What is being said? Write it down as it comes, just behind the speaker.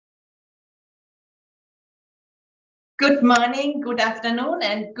Good morning, good afternoon,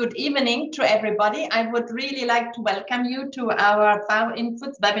 and good evening to everybody. I would really like to welcome you to our FAO in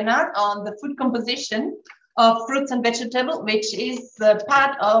Foods webinar on the food composition of fruits and vegetables, which is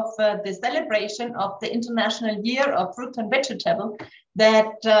part of the celebration of the International Year of Fruits and Vegetables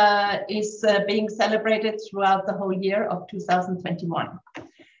that is being celebrated throughout the whole year of 2021.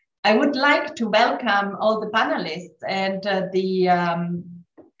 I would like to welcome all the panelists and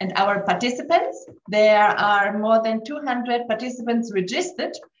and our participants. There are more than 200 participants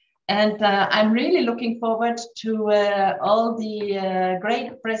registered, and I'm really looking forward to all the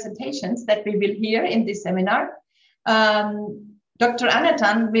great presentations that we will hear in this seminar. Dr.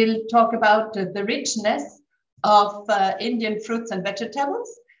 Anatan will talk about the richness of Indian fruits and vegetables.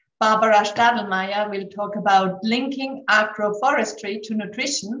 Barbara Stadelmeier will talk about linking agroforestry to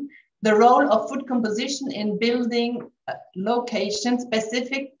nutrition, the role of food composition in building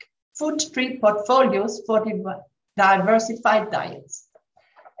location-specific food tree portfolios for diversified diets.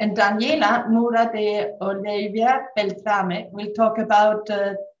 And Daniela Moura de Oliveira Beltrame will talk about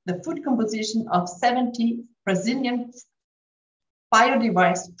the food composition of 70 Brazilian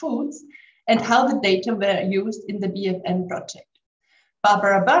biodiverse foods and how the data were used in the BFN project.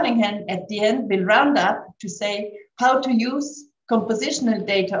 Barbara Burlingham at the end will round up to say how to use compositional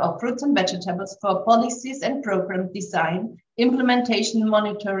data of fruits and vegetables for policies and program design, implementation,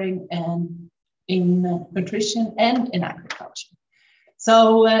 monitoring, and in nutrition and in agriculture.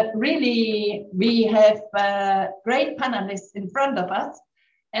 So really, we have great panelists in front of us,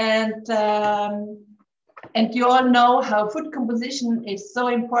 and you all know how food composition is so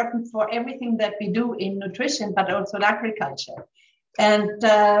important for everything that we do in nutrition, but also in agriculture. And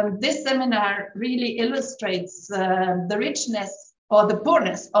this seminar really illustrates the richness or the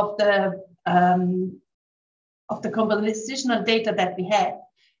poorness of the compositional data that we have,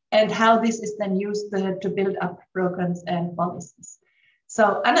 and how this is then used to build up programs and policies.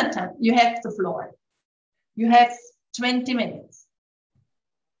 So Anatan, you have the floor. You have 20 minutes.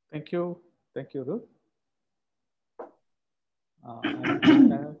 Thank you, Ruth.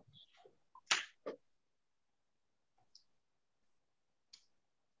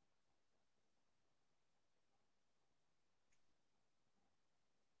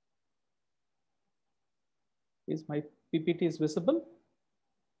 Is my PPT is visible?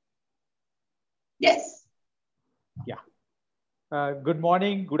 Yes. Yeah. Good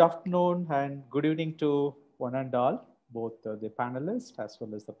morning, good afternoon, and good evening to one and all, both the panelists as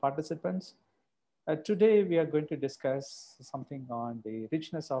well as the participants. Today, we are going to discuss something on the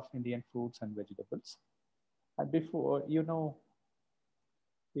richness of Indian fruits and vegetables. And before,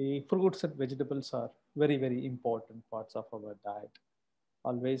 the fruits and vegetables are very, very important parts of our diet.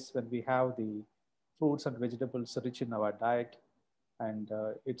 Always when we have the fruits and vegetables rich in our diet, and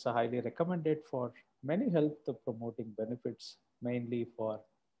it's highly recommended for many health promoting benefits, mainly for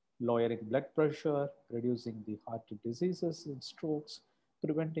lowering blood pressure, reducing the heart diseases and strokes,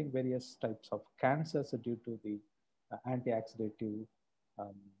 preventing various types of cancers due to the antioxidative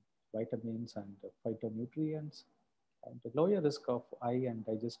vitamins and phytonutrients, and the lower risk of eye and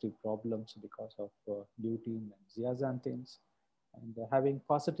digestive problems because of lutein and zeaxanthins, and having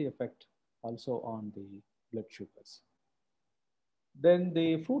positive effect also on the blood sugars. Then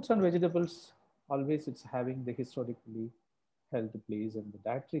the fruits and vegetables, always it's having the historically held place in the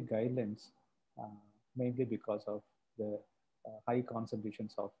dietary guidelines, mainly because of the high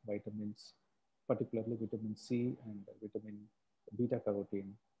concentrations of vitamins, particularly vitamin C and vitamin beta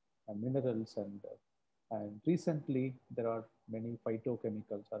carotene, and minerals, and recently there are many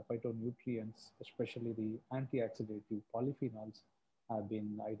phytochemicals or phytonutrients, especially the antioxidative polyphenols, have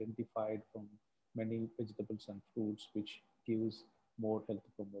been identified from many vegetables and fruits, which gives more health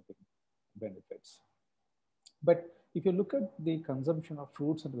promoting benefits. But if you look at the consumption of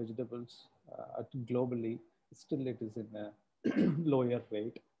fruits and vegetables globally, still it is in a lower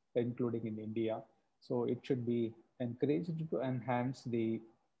rate, including in India. So it should be encouraged to enhance the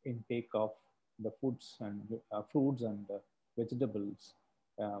intake of the foods and fruits and vegetables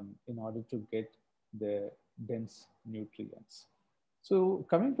in order to get the dense nutrients. So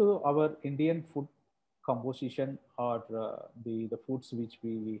coming to our Indian food composition, or the foods which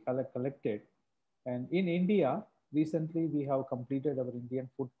we collected, and in India, recently we have completed our Indian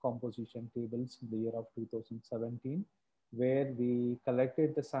food composition tables in the year of 2017, where we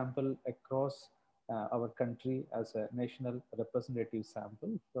collected the sample across our country as a national representative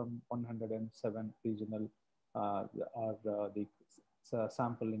sample from 107 regional the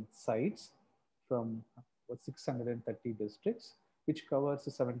sampling sites from 630 districts, which covers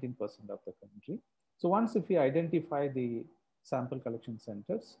 17% of the country. So once if we identify the sample collection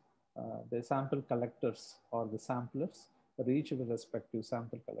centers, the sample collectors or the samplers reach the respective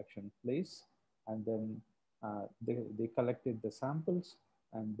sample collection place, and then they collected the samples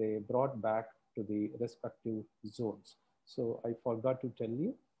and they brought back to the respective zones. So I forgot to tell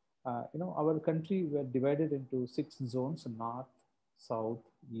you, our country were divided into 6 zones: north, south,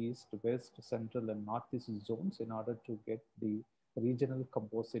 east, west, central, and northeast zones in order to get the regional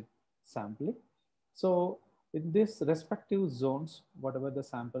composite sampling. So in these respective zones, whatever the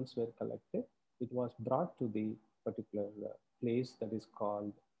samples were collected, it was brought to the particular place that is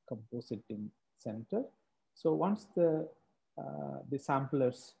called compositing center. So once the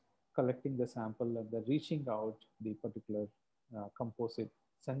samplers collecting the sample and the reaching out the particular composite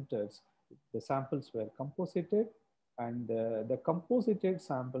centers, the samples were composited, and the composited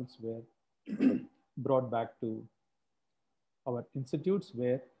samples were brought back to our institutes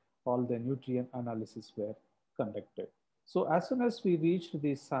where all the nutrient analysis were conducted. So as soon as we reached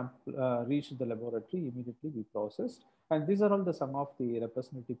the sample, reached the laboratory, immediately we processed. And these are all the some of the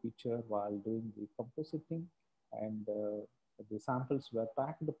representative picture while doing the compositing, and the samples were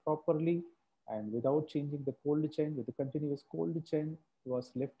packed properly and without changing the cold chain. With the continuous cold chain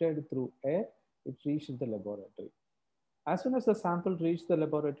was lifted through air, it reached the laboratory. As soon as the sample reached the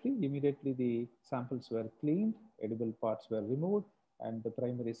laboratory, immediately the samples were cleaned, edible parts were removed, and the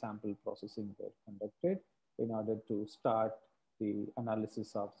primary sample processing were conducted in order to start the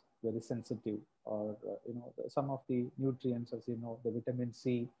analysis of very sensitive or some of the nutrients, as you know, the vitamin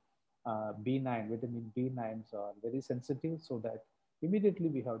C, B9, vitamin B9s are very sensitive, so that immediately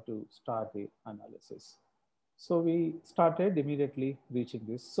we have to start the analysis. So we started immediately reaching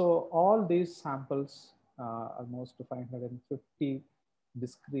this. So all these samples, almost 550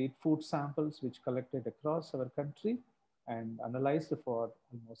 discrete food samples, which collected across our country and analyzed for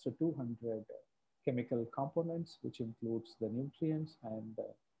almost 200 chemical components, which includes the nutrients and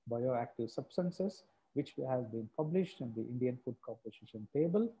bioactive substances, which have been published in the Indian Food Composition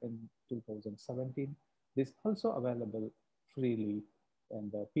Table in 2017. This also available freely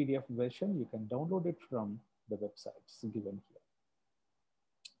in the PDF version. You can download it from the websites given here.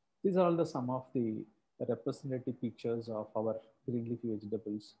 These are all the some of the representative pictures of our green leafy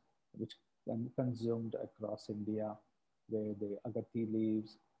vegetables, which can consumed across India, where the agati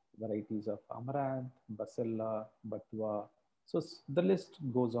leaves, varieties of amaranth, basella, batwa. So the list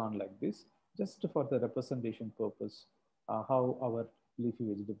goes on like this, just for the representation purpose, how our leafy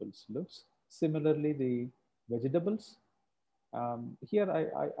vegetables looks. Similarly, the vegetables, here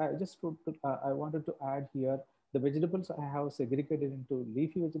I just I wanted to add here the vegetables I have segregated into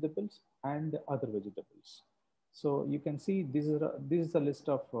leafy vegetables and other vegetables. So you can see this is a list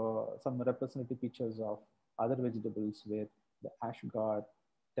of some representative pictures of other vegetables, where the ash gourd,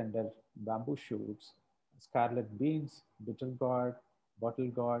 tender bamboo shoots, scarlet beans, bitter gourd, bottle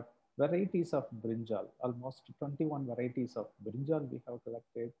gourd, varieties of brinjal, almost 21 varieties of brinjal we have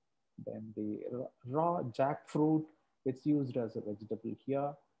collected. Then the raw jackfruit, it's used as a vegetable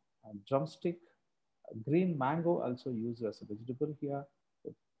here. Drumstick, green mango also used as a vegetable here.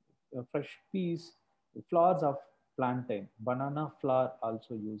 Fresh peas, flowers of plantain, banana flower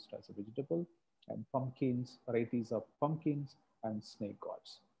also used as a vegetable, and pumpkins, varieties of pumpkins, and snake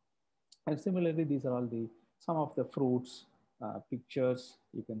gourds. And similarly, these are all the some of the fruits pictures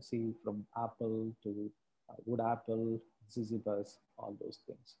you can see, from apple to wood apple, zizzibus, all those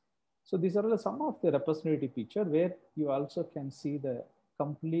things. So these are some of the representative picture where you also can see the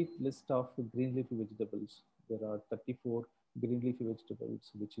complete list of green leafy vegetables. There are 34 green leafy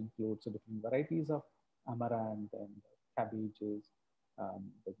vegetables, which includes different varieties of amaranth and cabbages,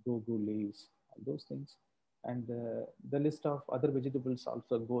 the gogu leaves, all those things. And the list of other vegetables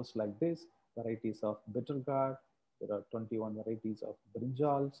also goes like this: varieties of bitter gourd. There are 21 varieties of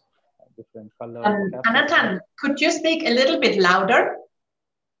brinjals, different colored capsicum. Anatan, could you speak a little bit louder?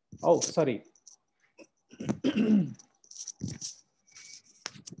 Oh, sorry.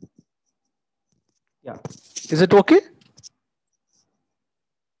 Yeah. Is it okay?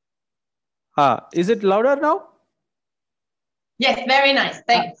 Is it louder now? Yes, very nice.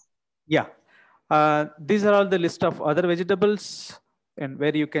 Thanks. Yeah. These are all the list of other vegetables, and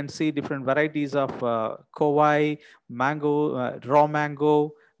where you can see different varieties of kowai, mango, raw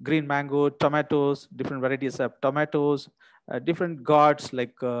mango, green mango, tomatoes, different varieties of tomatoes, different gourds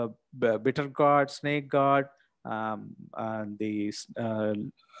like bitter gourd, snake gourd, and the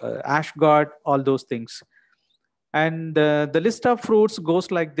ash gourd, all those things. And the list of fruits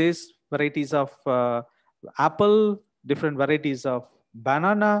goes like this: varieties of apple, different varieties of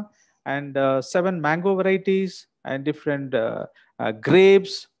banana, and 7 mango varieties, and different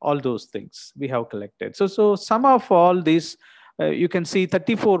grapes, all those things we have collected. So some of all these You can see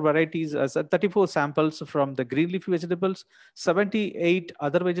 34 varieties, 34 samples from the green leafy vegetables, 78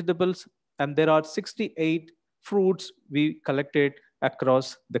 other vegetables, and there are 68 fruits we collected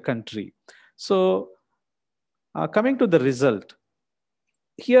across the country. So coming to the result,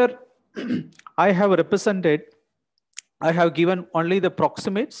 here I have represented, I have given only the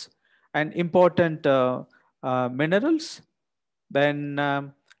proximates and important minerals,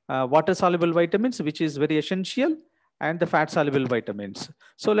 then water soluble vitamins, which is very essential, and the fat soluble vitamins.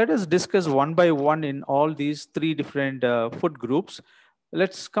 So let us discuss one by one in all these three different food groups.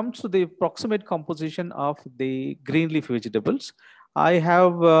 Let's come to the approximate composition of the green leaf vegetables. I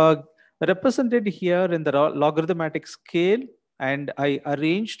have represented here in the logarithmic scale, and I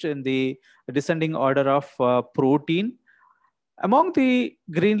arranged in the descending order of protein. Among the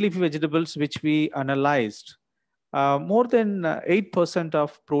green leafy vegetables which we analyzed, more than 8%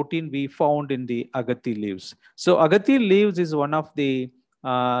 of protein we found in the agathi leaves. So agathi leaves is one of the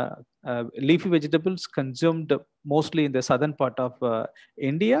leafy vegetables consumed mostly in the southern part of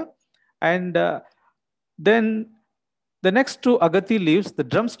India. And then the next to agathi leaves, the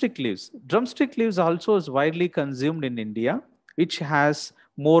drumstick leaves. Drumstick leaves also is widely consumed in India, which has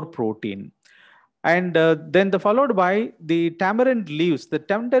more protein. And then followed by the tamarind leaves, the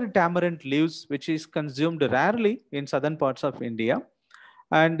tender tamarind leaves, which is consumed rarely in southern parts of India.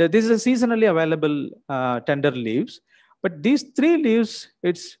 And this is a seasonally available tender leaves. But these three leaves,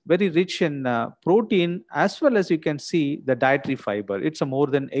 it's very rich in protein, as well as you can see the dietary fiber. It's a more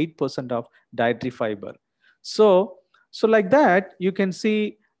than 8% of dietary fiber. So like that, you can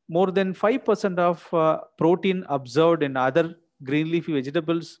see more than 5% of protein observed in other green leafy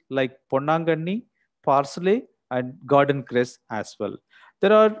vegetables like ponnanganni, parsley, and garden cress as well.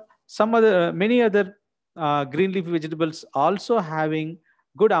 There are many other green leafy vegetables also having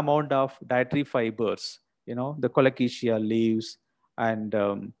good amount of dietary fibers. The colocasia leaves and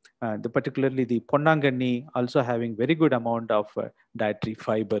particularly the ponnanganni also having very good amount of dietary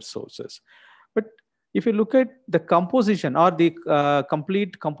fiber sources. But if you look at the composition or the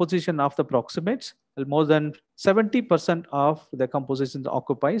complete composition of the proximates, more than 70% of the composition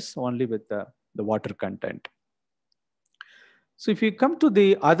occupies only with the water content. So if you come to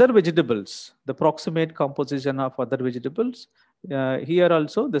the other vegetables, the proximate composition of other vegetables, here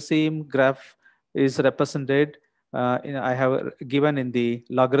also the same graph is represented. I have given in the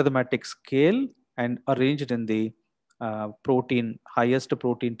logarithmic scale and arranged in the protein, highest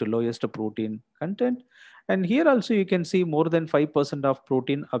protein to lowest protein content. And here also you can see more than 5% of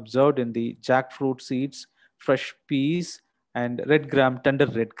protein observed in the jackfruit seeds, fresh peas, and tender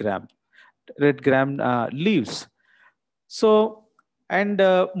red gram leaves. So, and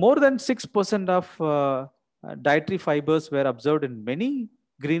more than 6% of dietary fibers were observed in many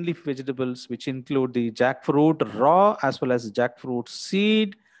green leaf vegetables, which include the jackfruit raw as well as jackfruit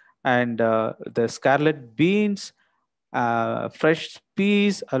seed and the scarlet beans, fresh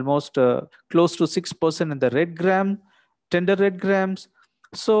peas, almost close to 6% in the tender red grams.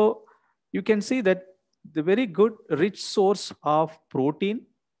 So you can see that the very good rich source of protein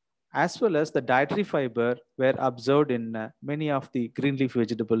as well as the dietary fiber were observed in many of the green leaf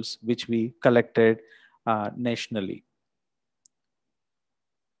vegetables which we collected nationally.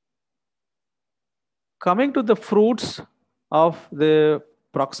 Coming to the fruits of the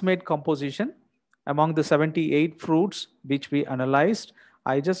proximate composition, among the 78 fruits which we analyzed,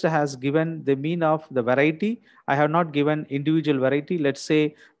 I just has given the mean of the variety. I have not given individual variety. Let's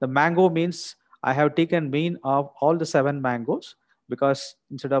say the mango means I have taken mean of all the 7 mangoes, because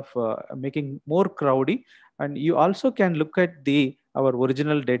instead of making more crowdy, and you also can look at our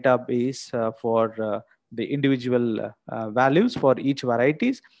original database for the individual values for each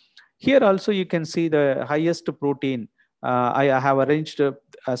varieties. Here also you can see the highest protein. I have arranged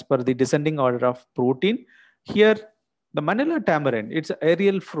as per the descending order of protein. Here, the Manila tamarind, it's an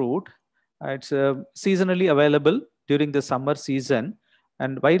aerial fruit. It's seasonally available during the summer season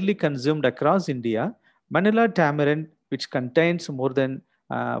and widely consumed across India. Manila tamarind, which contains more than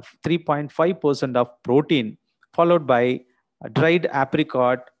 3.5% of protein, followed by dried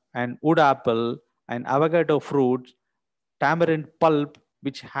apricot and wood apple and avocado fruit, tamarind pulp,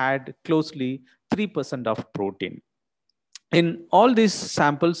 which had closely 3% of protein. In all these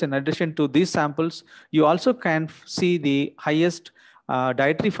samples, in addition to these samples, you also can see the highest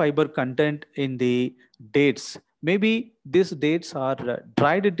dietary fiber content in the dates. Maybe these dates are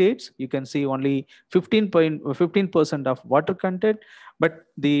dried dates. You can see only 15% of water content, but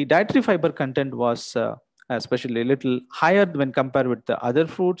the dietary fiber content was especially a little higher when compared with the other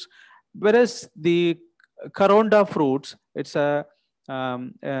fruits. Whereas the Karonda fruits, it's a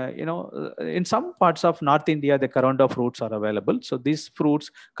in some parts of North India, the corunda fruits are available. So these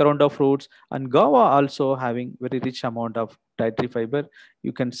fruits, corunda fruits and guava also having very rich amount of dietary fiber.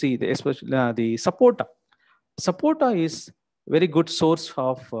 You can see the, especially the sapota. Sapota is very good source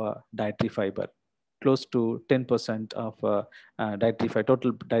of dietary fiber. Close to 10% of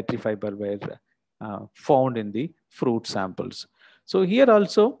total dietary fiber were found in the fruit samples. So here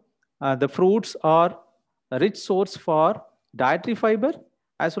also, the fruits are a rich source for dietary fiber,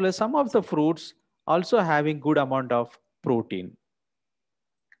 as well as some of the fruits also having good amount of protein.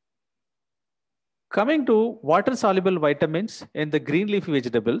 Coming to water soluble vitamins in the green leafy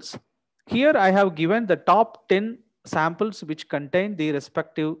vegetables, here I have given the top 10 samples which contain the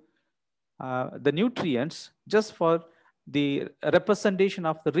respective the nutrients, just for the representation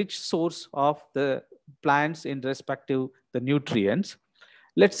of the rich source of the plants in respective the nutrients.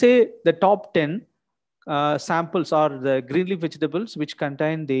 Let's say the top 10 samples are the green leaf vegetables which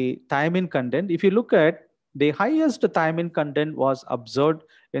contain the thiamine content. If you look at, the highest thiamine content was observed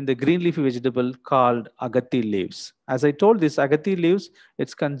in the green leafy vegetable called agathi leaves. As I told, this agathi leaves,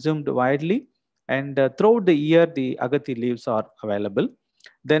 it's consumed widely, and throughout the year the agathi leaves are available.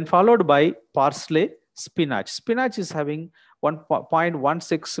 Then followed by parsley, spinach. Spinach is having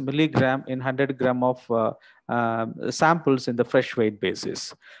 1.16 milligram in 100 gram of samples in the fresh weight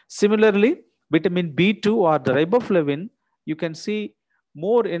basis. Similarly, vitamin B2 or the riboflavin, you can see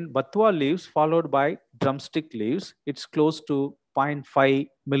more in bathua leaves followed by drumstick leaves. It's close to zero 0.5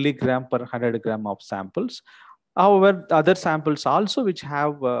 milligram per 100 gram of samples. However, the other samples also which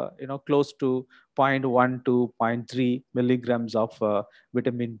have close to 0.1 to 0.3 milligrams of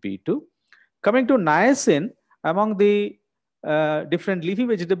vitamin B2. Coming to niacin, among the different leafy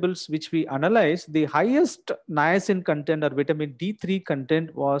vegetables which we analyzed, the highest niacin content or vitamin D3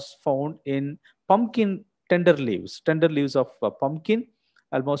 content was found in pumpkin tender leaves of pumpkin,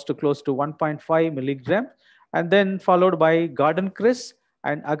 almost close to 1.5 milligram, and then followed by garden cress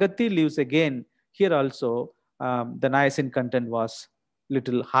and agathi leaves again. Here also, the niacin content was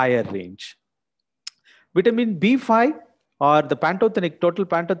little higher range. Vitamin B5 or the pantothenic, total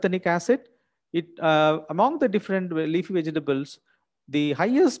pantothenic acid, it among the different leafy vegetables, the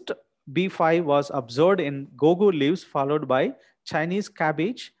highest B5 was observed in gogo leaves, followed by Chinese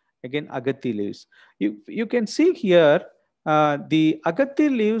cabbage, again agathi leaves. You can see here the agathi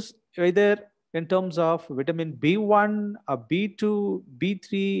leaves, either in terms of vitamin B1, B2,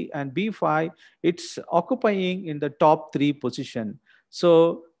 B3, and B5, it's occupying in the top 3 position.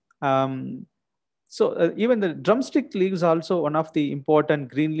 So even the drumstick leaves also one of the important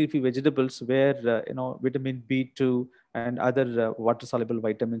green leafy vegetables where vitamin B2 and other water soluble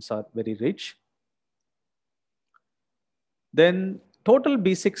vitamins are very rich. Then total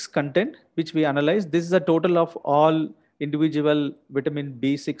B6 content which we analyze, this is a total of all individual vitamin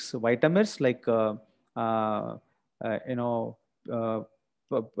B6 vitamins like the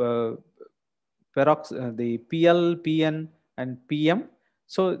PL, PN, and PM.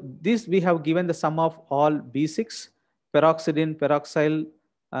 So this we have given the sum of all B6, peroxidin, peroxyl,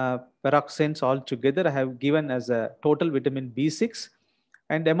 peroxanes all together. I have given as a total vitamin B6.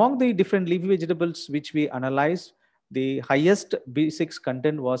 And among the different leafy vegetables which we analyzed, the highest B6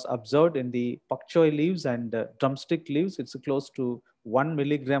 content was observed in the pak choy leaves and drumstick leaves. It's close to 1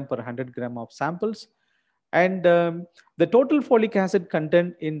 milligram per 100 gram of samples. And the total folic acid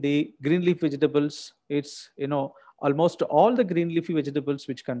content in the green leaf vegetables, it's almost all the green leafy vegetables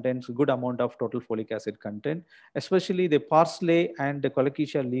which contains a good amount of total folic acid content, especially the parsley and the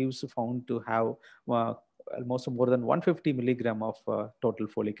colocasia leaves found to have almost more than 150 milligram of total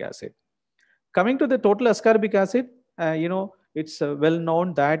folic acid. Coming to the total ascorbic acid, it's well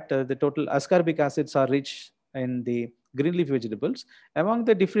known that the total ascorbic acids are rich in the green leaf vegetables. Among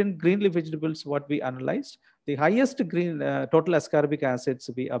the different green leaf vegetables, what we analyzed, the highest green total ascorbic acids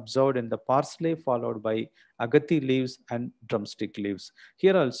we observed in the parsley, followed by agathi leaves and drumstick leaves.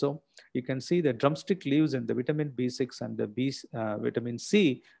 Here also, you can see the drumstick leaves in the vitamin B6 and the vitamin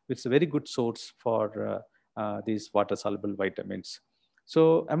C, which is a very good source for these water-soluble vitamins.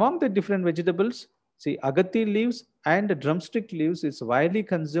 So among the different vegetables, see, agathi leaves and drumstick leaves is widely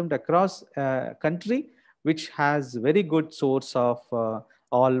consumed across country, which has very good source of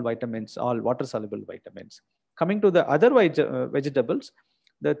all vitamins, all water-soluble vitamins. Coming to the other vegetables,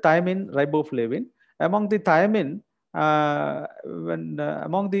 the thiamine, riboflavin. Among the thiamine,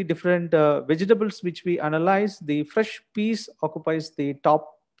 among the different vegetables which we analyze, the fresh peas occupies the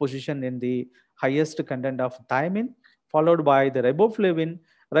top position in the highest content of thiamine, followed by the riboflavin.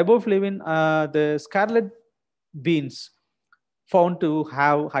 Riboflavin, the scarlet beans found to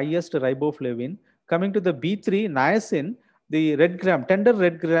have highest riboflavin. Coming to the B3, niacin, The red gram, tender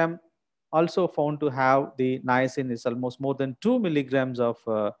red gram, also found to have the niacin is almost more than 2 milligrams of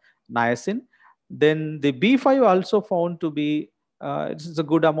niacin. Then the B5 also found to be it's a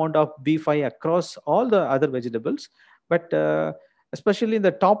good amount of B5 across all the other vegetables, but especially in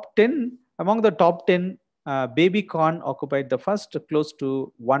the top 10, among the top 10, baby corn occupied the first close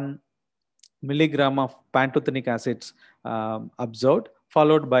to 1 milligram of pantothenic acids observed,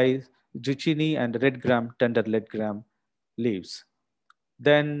 followed by zucchini and red gram, tender red gram leaves.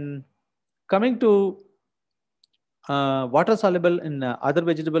 Then coming to water soluble in other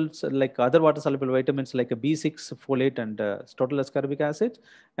vegetables, like other water soluble vitamins like B6, folate, and total ascorbic acid.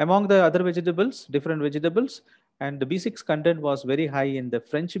 Among the other vegetables, different vegetables, and the B6 content was very high in the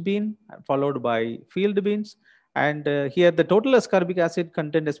French bean, followed by field beans. And here the total ascorbic acid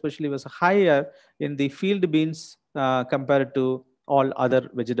content especially was higher in the field beans compared to all other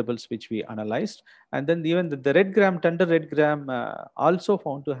vegetables which we analyzed. And then even the red gram, tender red gram also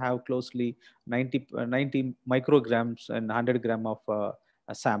found to have closely 90 micrograms and 100 gram of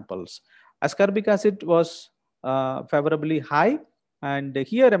samples. Ascorbic acid was favorably high. And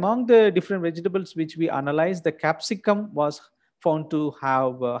here among the different vegetables which we analyzed, the capsicum was found to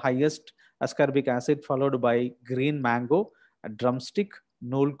have highest ascorbic acid, followed by green mango, drumstick,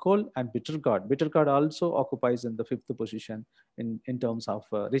 nullcol, and bitter gourd. Bitter gourd also occupies in the 5th position in terms of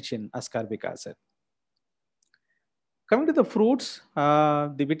rich in ascorbic acid. Coming to the fruits,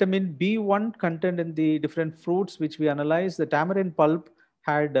 the vitamin B1 content in the different fruits which we analyzed, the tamarind pulp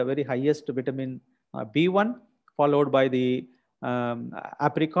had the very highest vitamin B1, followed by the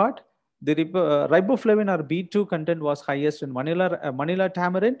apricot. The riboflavin or B2 content was highest in Manila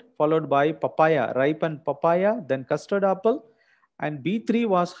tamarind, followed by papaya, ripened papaya, then custard apple. And B3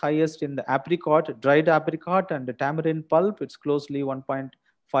 was highest in the apricot, dried apricot, and the tamarind pulp. It's closely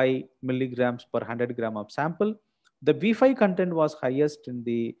 1.5 milligrams per 100 gram of sample. The B5 content was highest in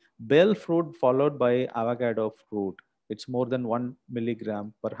the bell fruit, followed by avocado fruit. It's more than 1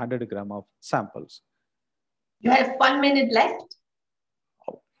 milligram per 100 gram of samples. You have 1 minute left.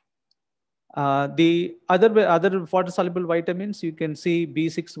 The other water soluble vitamins, you can see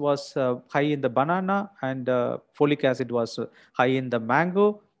B6 was high in the banana, and folic acid was high in the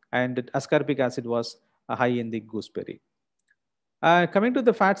mango, and ascorbic acid was high in the gooseberry. Coming to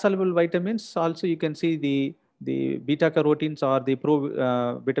the fat soluble vitamins, also you can see the beta carotenes or the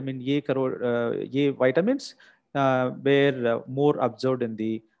vitamin A vitamins were more observed in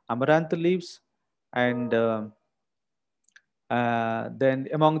the amaranth leaves. And then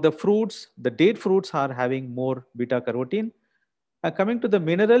among the fruits, the date fruits are having more beta carotene. Coming to the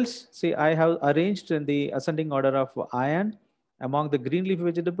minerals, see, I have arranged in the ascending order of iron. Among the green leaf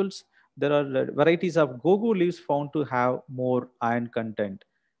vegetables, there are varieties of gogo leaves found to have more iron content.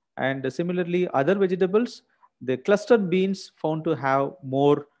 And similarly, other vegetables, the clustered beans found to have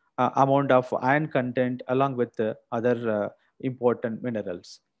more amount of iron content along with the other important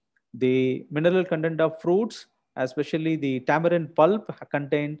minerals. The mineral content of fruits, especially the tamarind pulp,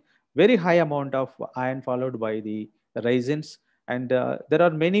 contained very high amount of iron, followed by the raisins. And there are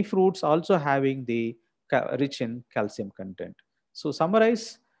many fruits also having the rich in calcium content. So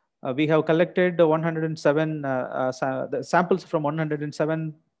summarize, we have collected 107 samples from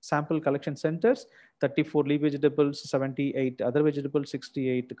 107 sample collection centers, 34 leaf vegetables, 78 other vegetables,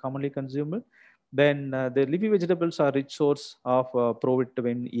 68 commonly consumed. Then the leafy vegetables are rich source of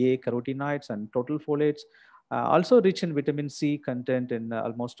provitamin A, carotenoids, and total folates. Also rich in vitamin C content in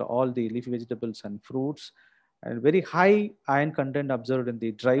almost all the leafy vegetables and fruits. And very high iron content observed in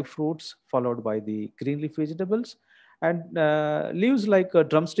the dry fruits, followed by the green leaf vegetables. And leaves like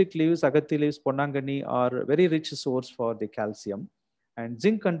drumstick leaves, agathi leaves, ponnangani are very rich source for the calcium. And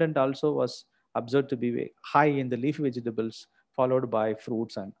zinc content also was observed to be high in the leafy vegetables, followed by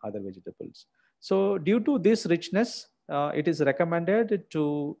fruits and other vegetables. So due to this richness, it is recommended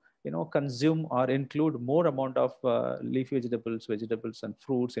to consume or include more amount of leafy vegetables and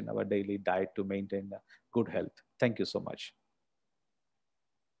fruits in our daily diet to maintain good health. Thank you so much.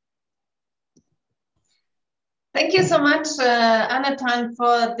 Thank you so much, Anatan,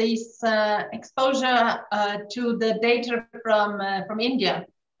 for this exposure to the data from India.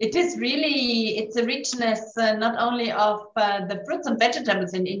 It is really, it's a richness not only of the fruits and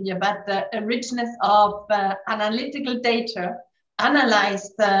vegetables in India, but a richness of analytical data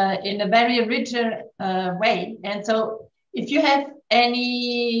analyzed in a very rigid way. And so if you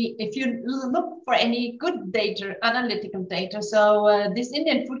look for any good data, analytical data, so this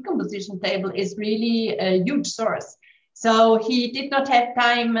Indian food composition table is really a huge source. So he did not have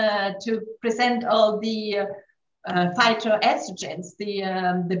time to present all the phytoestrogens,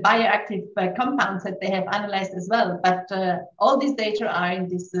 the bioactive compounds that they have analyzed as well. But all these data are in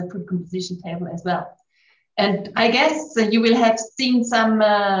this food composition table as well. And I guess you will have seen some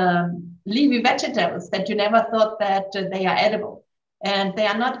leafy vegetables that you never thought that they are edible. And they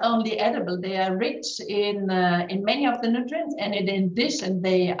are not only edible, they are rich in many of the nutrients, and in addition,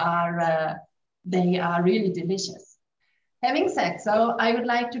 they are really delicious. Having said so, I would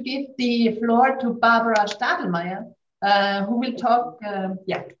like to give the floor to Barbara Stadelmeier, who will talk.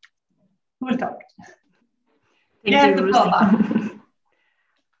 Who will talk? Thank you, Ruth.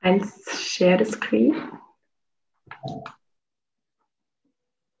 I'll share the screen.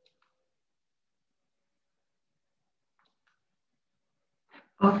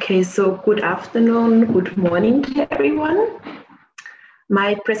 Okay, so good afternoon, good morning to everyone.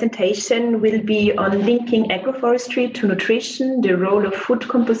 My presentation will be on linking agroforestry to nutrition, the role of food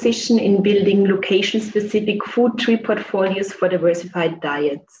composition in building location-specific food tree portfolios for diversified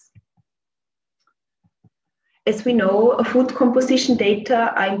diets. As we know, food composition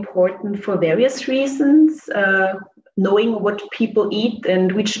data are important for various reasons. Knowing what people eat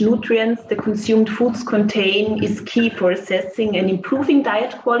and which nutrients the consumed foods contain is key for assessing and improving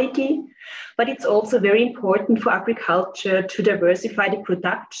diet quality, but it's also very important for agriculture to diversify the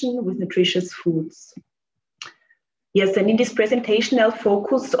production with nutritious foods. Yes, and in this presentation, I'll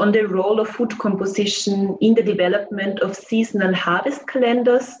focus on the role of food composition in the development of seasonal harvest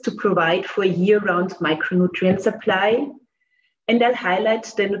calendars to provide for year-round micronutrient supply. And I'll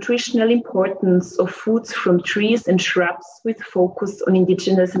highlight the nutritional importance of foods from trees and shrubs with focus on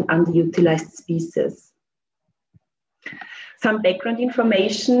indigenous and underutilized species. Some background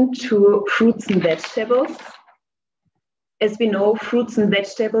information to fruits and vegetables. As we know, fruits and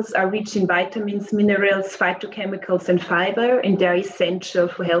vegetables are rich in vitamins, minerals, phytochemicals, and fiber, and they're essential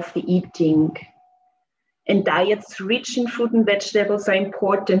for healthy eating. And diets rich in fruit and vegetables are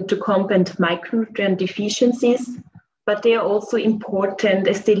important to combat micronutrient deficiencies, but they are also important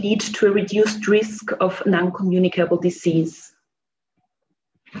as they lead to a reduced risk of non-communicable disease.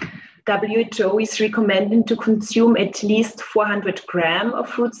 WHO is recommending to consume at least 400 grams of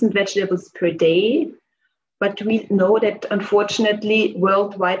fruits and vegetables per day, but we know that unfortunately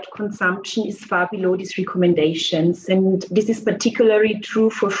worldwide consumption is far below these recommendations. And this is particularly true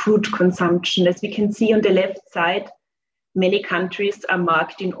for fruit consumption. As we can see on the left side, many countries are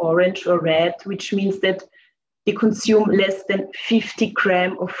marked in orange or red, which means that they consume less than 50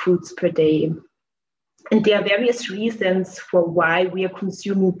 grams of fruits per day. And there are various reasons for why we are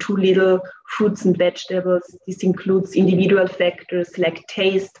consuming too little fruits and vegetables. This includes individual factors like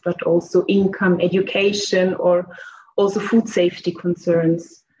taste, but also income, education, or also food safety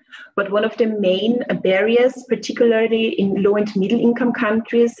concerns. But one of the main barriers, particularly in low and middle income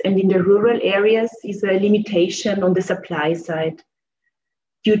countries and in the rural areas, is a limitation on the supply side,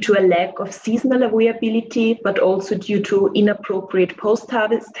 due to a lack of seasonal availability, but also due to inappropriate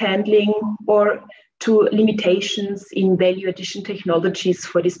post-harvest handling or to limitations in value addition technologies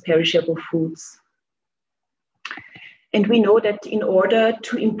for these perishable foods. And we know that in order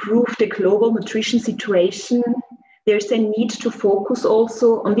to improve the global nutrition situation, there's a need to focus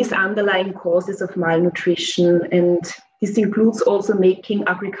also on these underlying causes of malnutrition. And this includes also making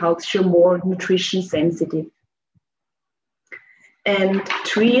agriculture more nutrition sensitive. And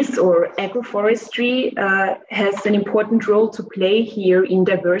trees or agroforestry has an important role to play here in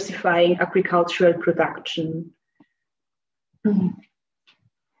diversifying agricultural production.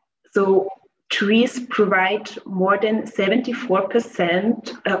 So trees provide more than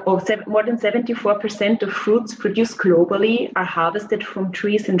 74% of fruits produced globally are harvested from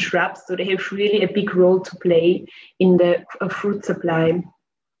trees and shrubs. So they have really a big role to play in the fruit supply.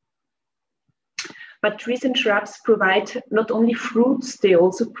 But trees and shrubs provide not only fruits, they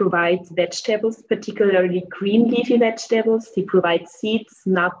also provide vegetables, particularly green leafy vegetables. They provide seeds,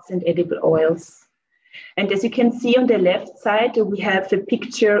 nuts, and edible oils. And as you can see on the left side, we have a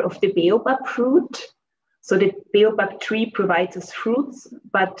picture of the baobab fruit. So the baobab tree provides us fruits,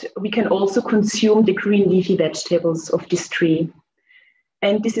 but we can also consume the green leafy vegetables of this tree.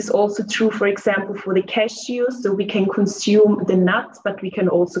 And this is also true, for example, for the cashews. So we can consume the nuts, but we can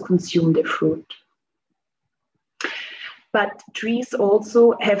also consume the fruit. But trees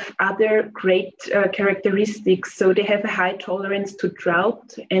also have other great characteristics. So they have a high tolerance to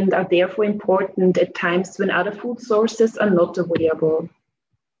drought and are therefore important at times when other food sources are not available.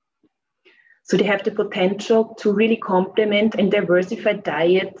 So they have the potential to really complement and diversify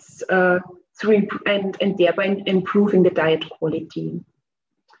diets and thereby improving the diet quality.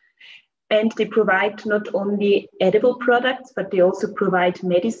 And they provide not only edible products, but they also provide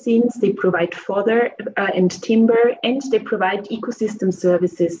medicines, they provide fodder and timber, and they provide ecosystem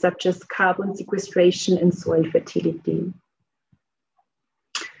services such as carbon sequestration and soil fertility.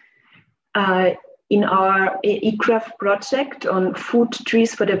 In our IYFV project on food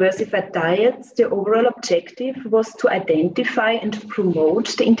trees for diversified diets, the overall objective was to identify and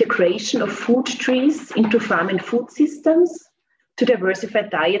promote the integration of food trees into farm and food systems to diversify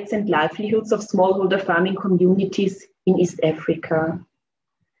diets and livelihoods of smallholder farming communities in East Africa.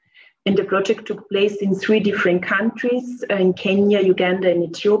 And the project took place in 3 different countries, in Kenya, Uganda, and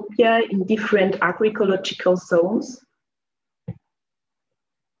Ethiopia, in different agroecological zones.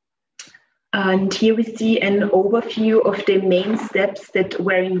 And here we see an overview of the main steps that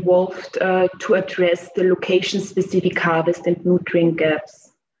were involved to address the location-specific harvest and nutrient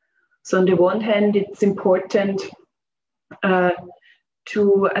gaps. So on the one hand, it's important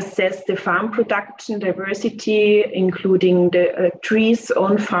to assess the farm production diversity, including the trees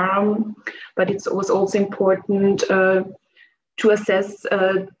on farm, but it was also important to assess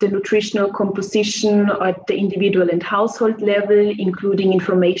the nutritional composition at the individual and household level, including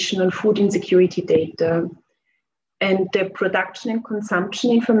information on food insecurity data. And the production and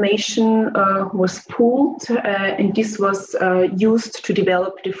consumption information was pooled, and this was used to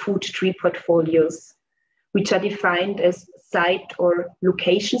develop the food tree portfolios, which are defined as site or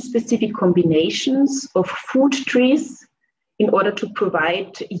location-specific combinations of food trees in order to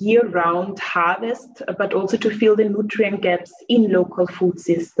provide year-round harvest, but also to fill the nutrient gaps in local food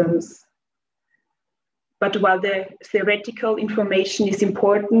systems. But while the theoretical information is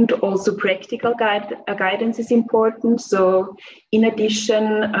important, also practical guidance is important. So in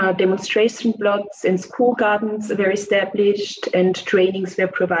addition, demonstration plots and school gardens were established and trainings were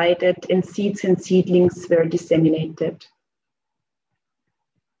provided and seeds and seedlings were disseminated.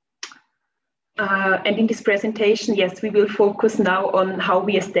 And in this presentation, yes, we will focus now on how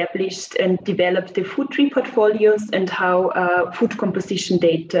we established and developed the food tree portfolios and how food composition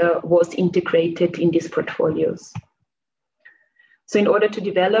data was integrated in these portfolios. So in order to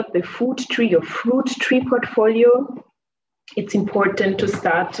develop the food tree or fruit tree portfolio, it's important to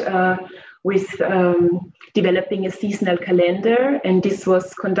start with developing a seasonal calendar. And this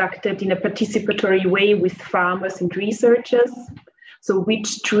was conducted in a participatory way with farmers and researchers. So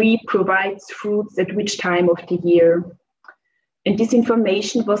which tree provides fruits at which time of the year. And this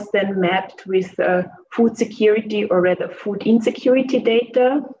information was then mapped with food security or rather food insecurity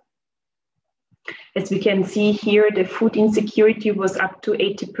data. As we can see here, the food insecurity was up to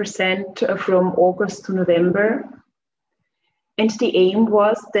 80% from August to November. And the aim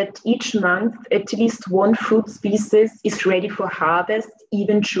was that each month, at least one fruit species is ready for harvest,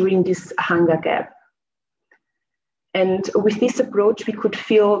 even during this hunger gap. And with this approach, we could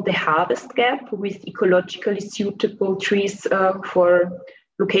fill the harvest gap with ecologically suitable trees for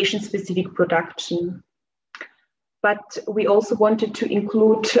location-specific production. But we also wanted to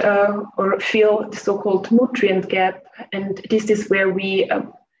include or fill the so-called nutrient gap. And this is where we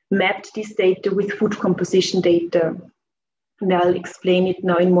mapped this data with food composition data. And I'll explain it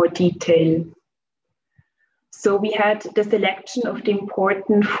now in more detail. So we had the selection of the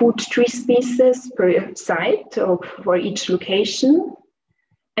important food tree species per site or for each location.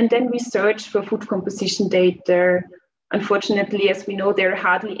 And then we searched for food composition data. Unfortunately, as we know, there are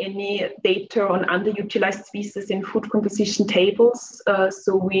hardly any data on underutilized species in food composition tables.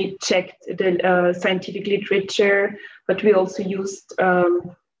 So we checked the scientific literature, but we also used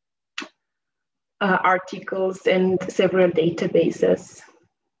articles and several databases.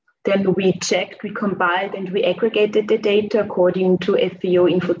 Then we checked, we compiled, and we aggregated the data according to FAO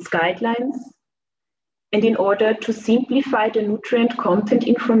InFoods guidelines. And in order to simplify the nutrient content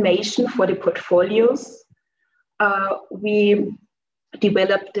information for the portfolios, we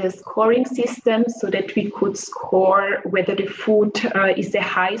developed a scoring system so that we could score whether the food is a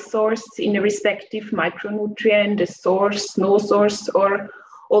high source in a respective micronutrient, a source, no source, or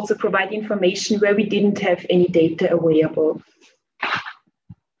also provide information where we didn't have any data available.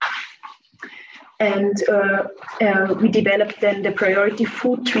 And we developed then the priority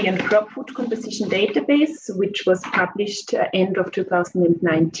food tree and crop food composition database, which was published end of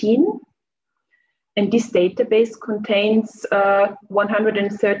 2019. And this database contains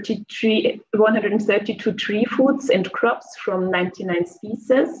 132 tree foods and crops from 99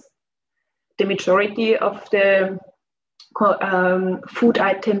 species. The majority of the food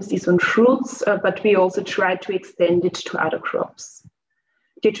items is on fruits, but we also try to extend it to other crops.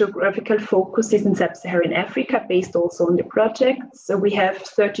 The geographical focus is in Sub-Saharan Africa, based also on the project. So we have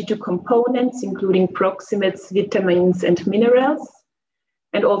 32 components, including proximates, vitamins, and minerals.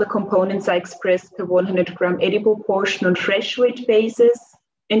 and all the components are expressed per 100 gram edible portion on fresh weight basis.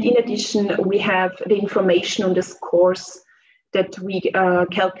 And in addition, we have the information on the scores that we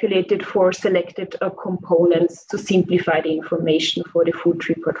calculated for selected components to simplify the information for the food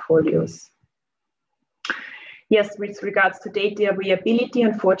tree portfolios. Yes, with regards to data reliability,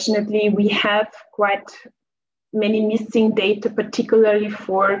 unfortunately, we have quite many missing data, particularly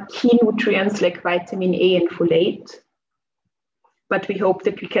for key nutrients like vitamin A and folate. But we hope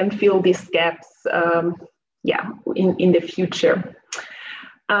that we can fill these gaps in the future.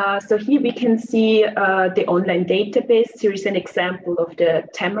 So here we can see the online database. Here is an example of the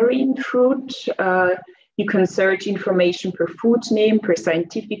tamarind fruit. You can search information per food name, per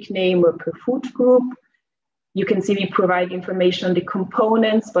scientific name, or per food group. You can see we provide information on the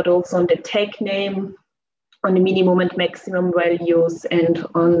components, but also on the tag name, on the minimum and maximum values, and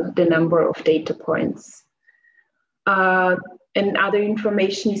on the number of data points. And other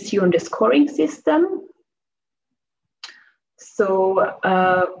information is here on the scoring system. So,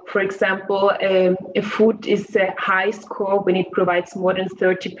 for example, a food is a high score when it provides more than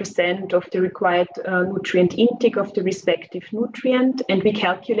 30% of the required nutrient intake of the respective nutrient. And we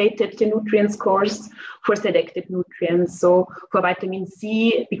calculated the nutrient scores for selected nutrients. So for vitamin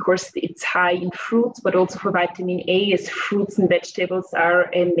C, because it's high in fruits, but also for vitamin A, as fruits and vegetables are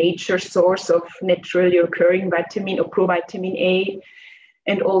a major source of naturally occurring vitamin or provitamin A,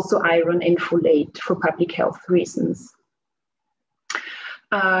 and also iron and folate for public health reasons.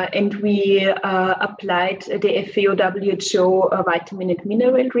 And we applied the FAO/WHO vitamin and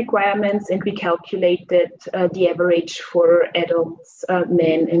mineral requirements, and we calculated the average for adults,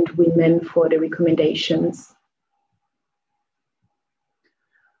 men and women, for the recommendations.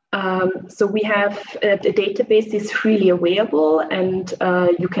 So we have the database is freely available, and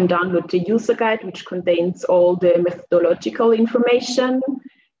you can download the user guide, which contains all the methodological information.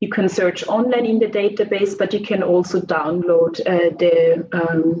 You can search online in the database, but you can also download the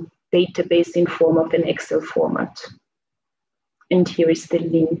database in form of an Excel format. And here is the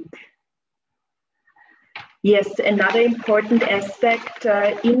link. Yes, another important aspect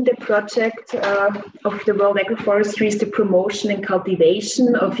in the project of the World Agroforestry is the promotion and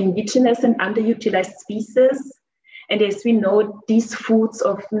cultivation of indigenous and underutilized species. And as we know, these foods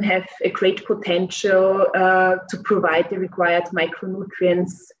often have a great potential to provide the required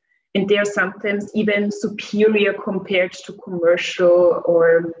micronutrients, and they are sometimes even superior compared to commercial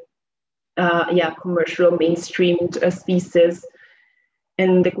or commercial mainstreamed species.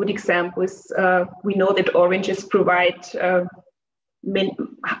 And a good example is we know that oranges provide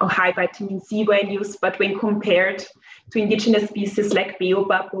high vitamin C values, but when compared to indigenous species like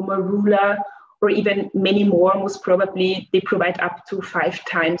baobab or marula, or even many more, most probably they provide up to 5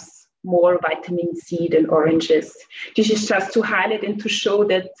 times more vitamin C than oranges. This is just to highlight and to show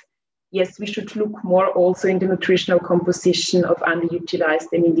that, yes, we should look more also in the nutritional composition of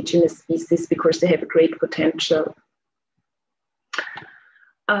underutilized and indigenous species, because they have a great potential.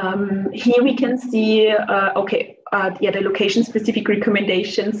 Here we can see, the location-specific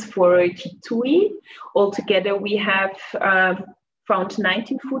recommendations for Kitui. Altogether, we have found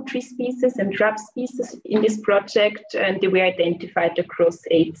 19 food tree species and shrub species in this project, and they were identified across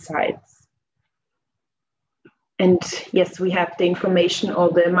 8 sites. And yes, we have the information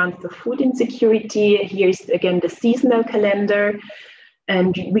on the month of food insecurity. Here is again the seasonal calendar,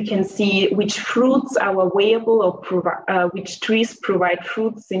 and we can see which fruits are available or which trees provide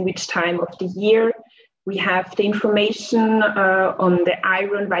fruits in which time of the year. We have the information on the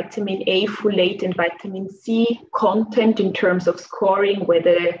iron, vitamin A, folate, and vitamin C content in terms of scoring,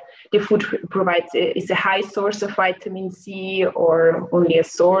 whether the food is a high source of vitamin C or only a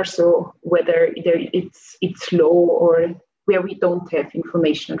source, or whether it's low or where we don't have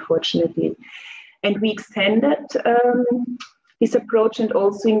information, unfortunately. And we extended this approach and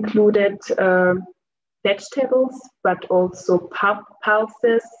also included vegetables, but also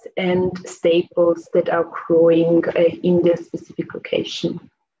pulses and staples that are growing in the specific location.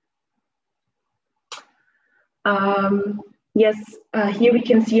 Here we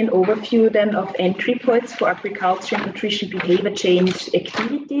can see an overview then of entry points for agriculture and nutrition behavior change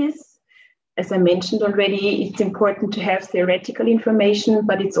activities. As I mentioned already, it's important to have theoretical information,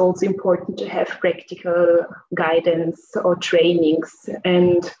 but it's also important to have practical guidance or trainings.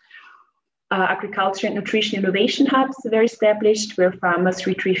 And agriculture and nutrition innovation hubs were established, where farmers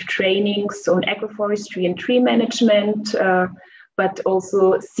retrieve trainings on agroforestry and tree management, but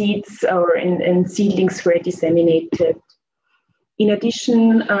also seeds and seedlings were disseminated. In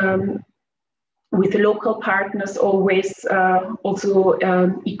addition, with local partners, always also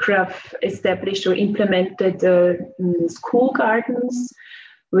ICRAF established or implemented school gardens,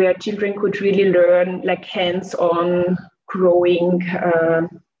 where children could really learn like hands-on growing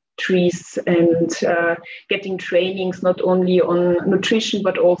trees and getting trainings not only on nutrition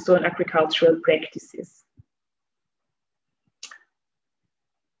but also on agricultural practices.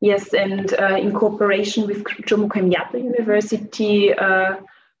 Yes, and in cooperation with Jomo Kenyatta University,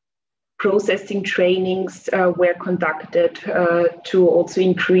 processing trainings were conducted to also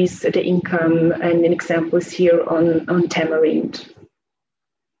increase the income, and an example is here on tamarind.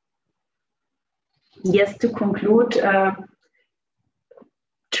 Yes, to conclude,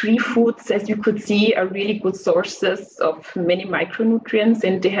 tree foods, as you could see, are really good sources of many micronutrients,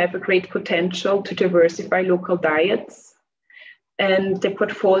 and they have a great potential to diversify local diets. And the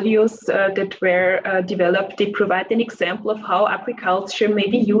portfolios that were developed, they provide an example of how agriculture may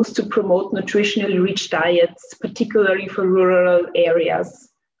be used to promote nutritionally rich diets, particularly for rural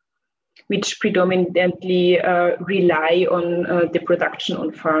areas, which predominantly rely on the production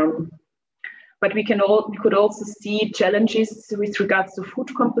on farm. But we could also see challenges with regards to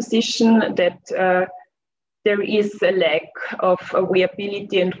food composition, that there is a lack of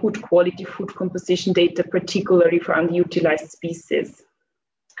availability and good quality food composition data, particularly for underutilized species.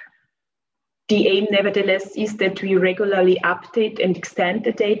 The aim, nevertheless, is that we regularly update and extend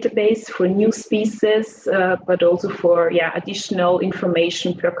the database for new species, but also for additional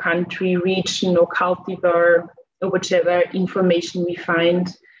information per country, region, or cultivar, or whichever information we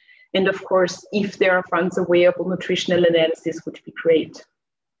find. And of course, if there are funds available, nutritional analysis would be great.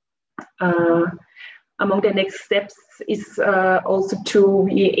 Among the next steps is also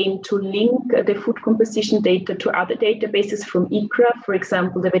we aim to link the food composition data to other databases from ICRA, for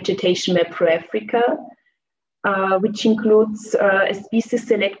example, the vegetation map for Africa, which includes a species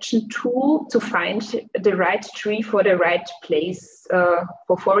selection tool to find the right tree for the right place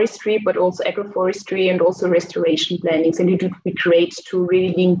for forestry, but also agroforestry and also restoration plannings. And it would be great to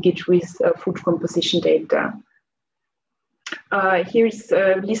really link it with food composition data. Here's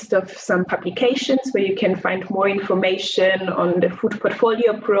a list of some publications where you can find more information on the food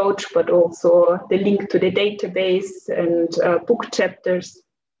portfolio approach, but also the link to the database and book chapters,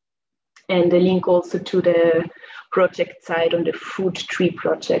 and the link also to the project site on the Food Tree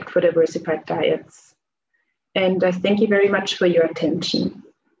Project for Diversified Diets. And I thank you very much for your attention.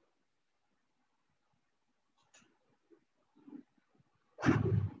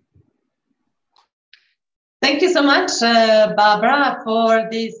 Thank you so much, Barbara, for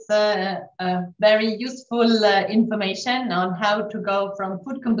this very useful information on how to go from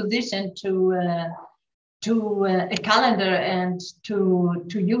food composition to a calendar and to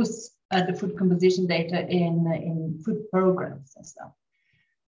use the food composition data in food programs and stuff.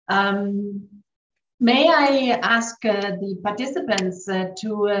 May I ask the participants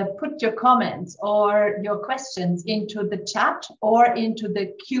to put your comments or your questions into the chat or into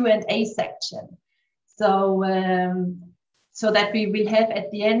the Q&A section? So, so that we will have at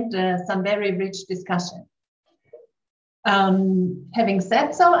the end some very rich discussion. Having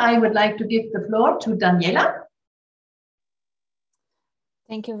said so, I would like to give the floor to Daniela.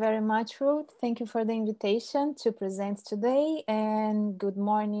 Thank you very much, Ruth. Thank you for the invitation to present today, and good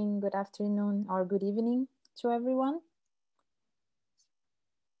morning, good afternoon, or good evening to everyone.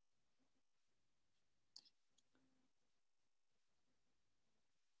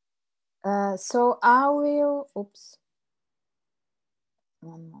 So I will, oops,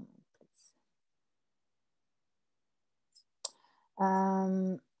 one moment, please.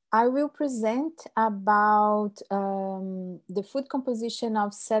 I will present about the food composition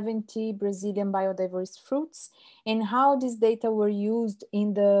of 70 Brazilian biodiverse fruits and how these data were used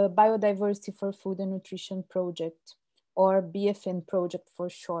in the Biodiversity for Food and Nutrition project, or BFN project for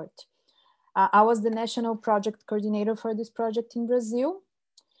short. I was the national project coordinator for this project in Brazil.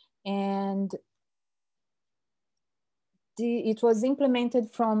 And it was implemented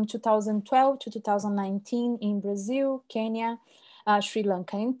from 2012 to 2019 in Brazil, Kenya, Sri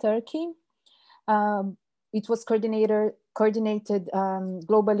Lanka, and Turkey. It was coordinated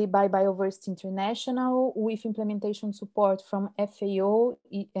globally by Biodiversity International with implementation support from FAO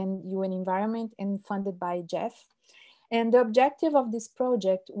and UN Environment and funded by Jeff. And the objective of this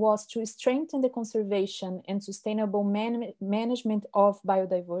project was to strengthen the conservation and sustainable management of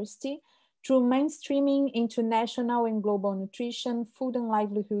biodiversity through mainstreaming into national and global nutrition, food and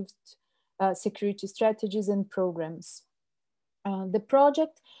livelihood security strategies and programs. The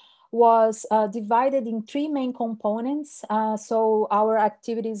project was divided in three main components. So our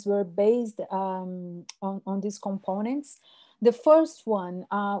activities were based on these components. The first one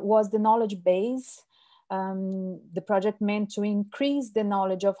was the knowledge base. The project meant to increase the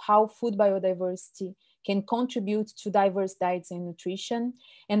knowledge of how food biodiversity can contribute to diverse diets and nutrition.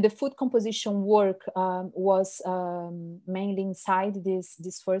 And the food composition work was mainly inside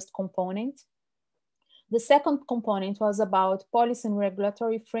this first component. The second component was about policy and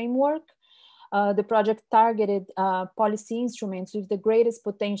regulatory framework. The project targeted policy instruments with the greatest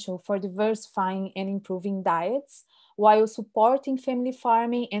potential for diversifying and improving diets, while supporting family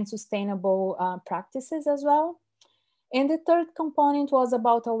farming and sustainable practices as well. And the third component was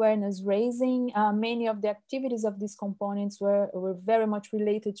about awareness raising. Many of the activities of these components were very much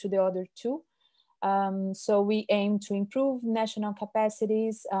related to the other two. So we aim to improve national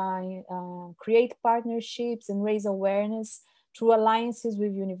capacities, create partnerships and raise awareness through alliances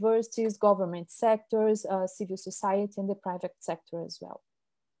with universities, government sectors, civil society, and the private sector as well.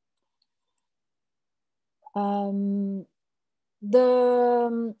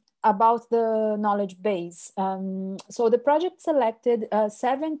 About the knowledge base. So the project selected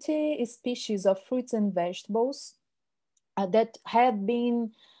 70 species of fruits and vegetables that had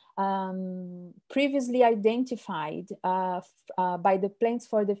been previously identified by the Plants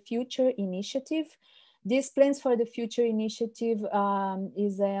for the Future initiative. This Plants for the Future initiative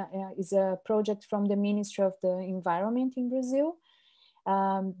is a project from the Ministry of the Environment in Brazil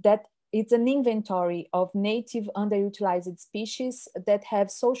that it's an inventory of native underutilized species that have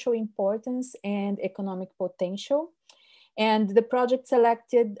social importance and economic potential. And the project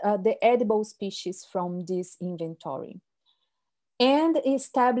selected the edible species from this inventory and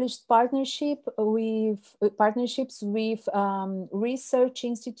established partnerships with research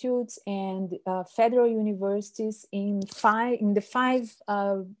institutes and federal universities in the five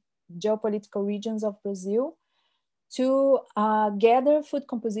geopolitical regions of Brazil to gather food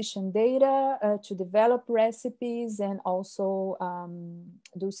composition data, to develop recipes, and also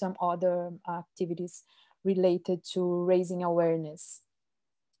do some other activities related to raising awareness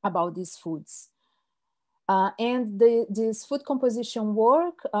about these foods. And this food composition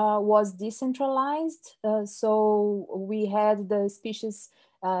work was decentralized. So we had the species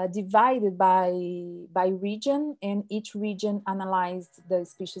divided by region, and each region analyzed the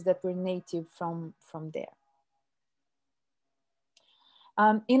species that were native from there.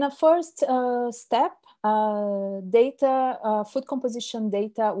 In a first step, food composition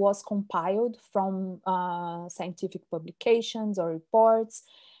data was compiled from scientific publications or reports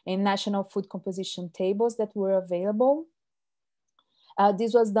and national food composition tables that were available.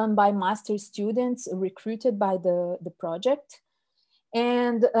 This was done by master students recruited by the project.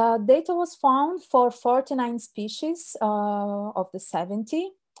 And data was found for 49 species of the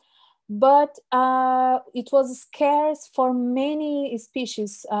 70. But it was scarce for many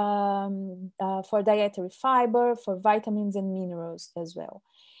species for dietary fiber, for vitamins and minerals as well.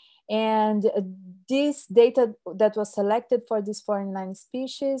 And this data that was selected for these 49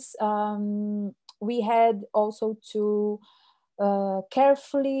 species, we had also to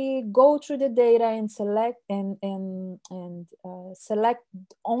carefully go through the data and select select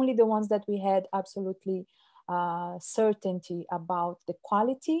only the ones that we had absolutely certainty about the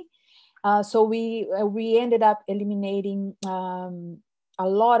quality. So we ended up eliminating a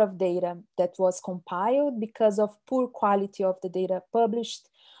lot of data that was compiled because of poor quality of the data published.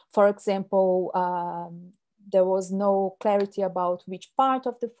 For example, there was no clarity about which part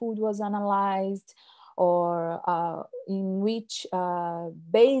of the food was analyzed or in which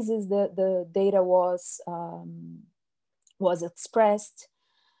basis the data was expressed.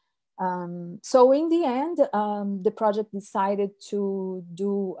 So in the end, the project decided to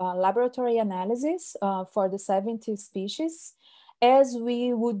do laboratory analysis for the 70 species, as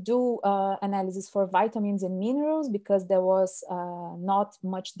we would do analysis for vitamins and minerals because there was not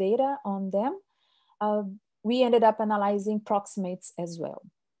much data on them. We ended up analyzing proximates as well.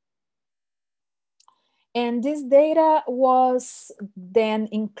 And this data was then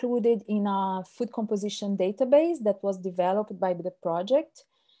included in a food composition database that was developed by the project.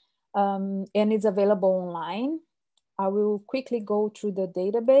 And it's available online. I will quickly go through the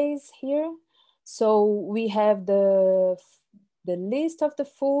database here. So we have the list of the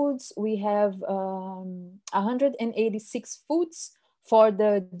foods. We have 186 foods for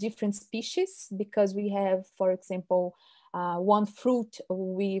the different species because we have, for example, one fruit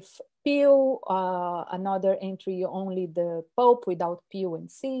with peel, another entry only the pulp without peel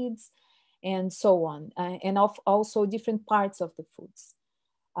and seeds, and so on. And also different parts of the foods.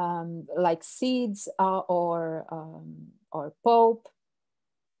 Like seeds or pulp.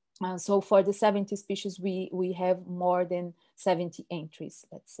 So for the 70 species, we have more than 70 entries,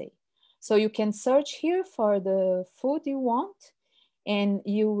 let's say. So you can search here for the food you want, and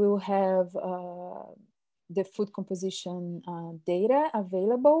you will have the food composition data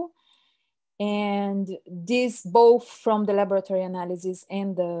available. And this both from the laboratory analysis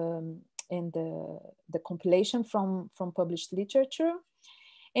and the compilation from published literature.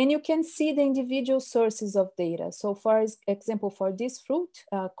 And you can see the individual sources of data. So for example, for this fruit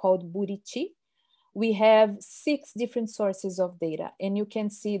called buriti, we have 6 different sources of data. And you can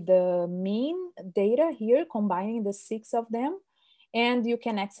see the mean data here, combining the 6 of them. And you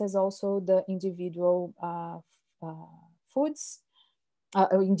can access also the individual foods,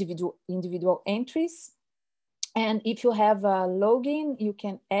 individual entries. And if you have a login, you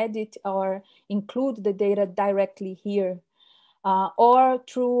can edit or include the data directly here, or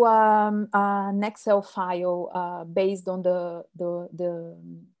through an Excel file based on the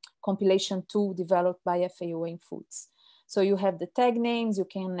compilation tool developed by FAO and Foods. So you have the tag names, you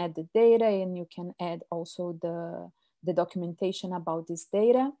can add the data, and you can add also the documentation about this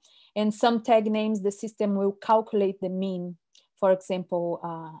data. And some tag names, the system will calculate the mean. For example,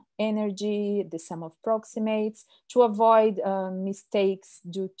 energy, the sum of proximates, to avoid mistakes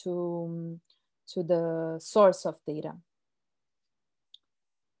due to the source of data.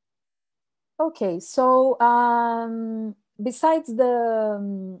 Okay, so besides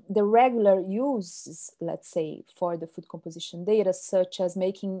the regular uses, let's say, for the food composition data, such as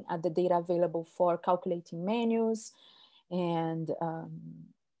making the data available for calculating menus and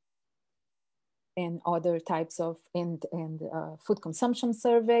other types of food consumption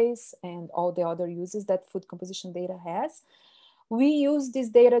surveys and all the other uses that food composition data has, we use this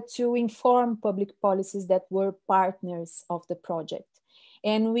data to inform public policies that were partners of the project.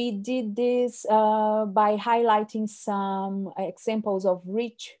 And we did this by highlighting some examples of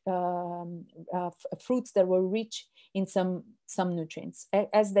rich fruits that were rich in some nutrients.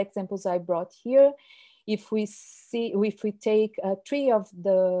 As the examples I brought here, if we take 3 of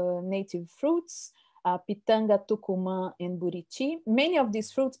the native fruits, pitanga, tucumã, and buriti. Many of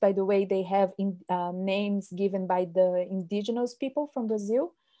these fruits, by the way, they have names given by the indigenous people from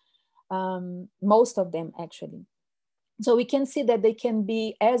Brazil. Most of them, actually. So we can see that they can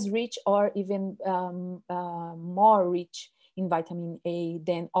be as rich or even more rich in vitamin A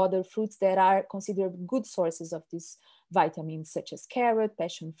than other fruits that are considered good sources of these vitamins, such as carrot,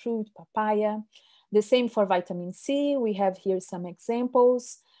 passion fruit, papaya. The same for vitamin C. We have here some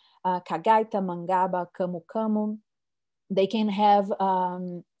examples. Cagaita, mangaba, camu camu. They can have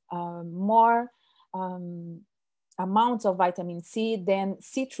more amounts of vitamin C than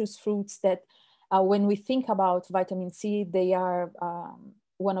citrus fruits that when we think about vitamin C, they are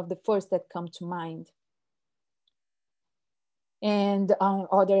one of the first that come to mind. And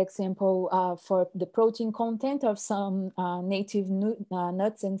other example for the protein content of some native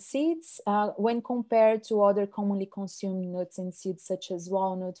nuts and seeds when compared to other commonly consumed nuts and seeds such as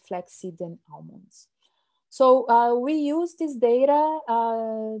walnut, flaxseed, and almonds. So we use this data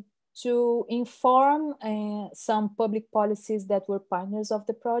to inform some public policies that were partners of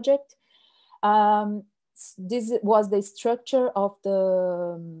the project. This was the structure of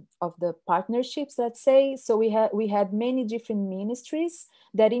the partnerships, let's say. So we had many different ministries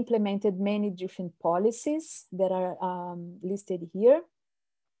that implemented many different policies that are listed here.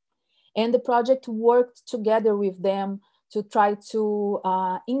 And the project worked together with them to try to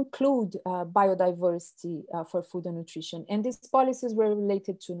include biodiversity for food and nutrition. And these policies were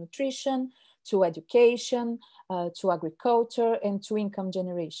related to nutrition, to education, to agriculture, and to income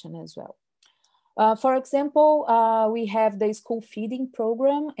generation as well. For example, we have the school feeding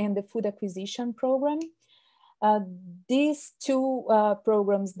program and the food acquisition program. These 2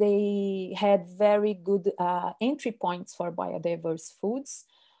 programs, they had very good entry points for biodiverse foods.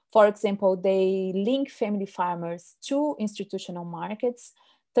 For example, they link family farmers to institutional markets.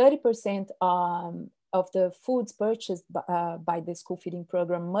 30% of the foods purchased by the school feeding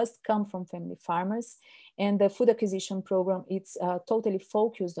program must come from family farmers. And the food acquisition program, it's totally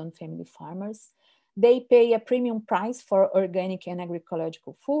focused on family farmers. They pay a premium price for organic and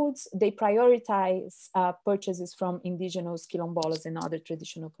agroecological foods. They prioritize purchases from indigenous, quilombolas, and other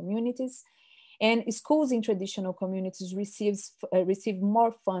traditional communities. And schools in traditional communities receive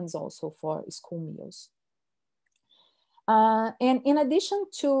more funds also for school meals. And in addition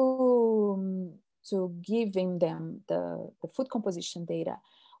to giving them the food composition data,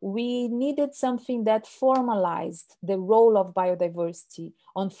 we needed something that formalized the role of biodiversity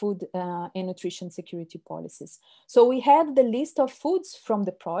on food and nutrition security policies. So we had the list of foods from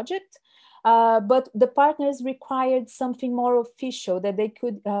the project, but the partners required something more official that they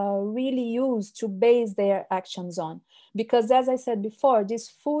could really use to base their actions on. Because as I said before, these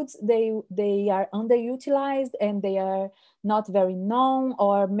foods, they are underutilized and they are not very known,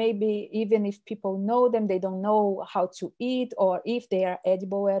 or maybe even if people know them, they don't know how to eat or if they are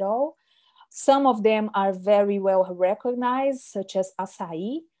edible at all. Some of them are very well recognized, such as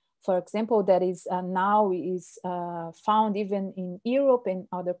açaí, for example, that is now is found even in Europe and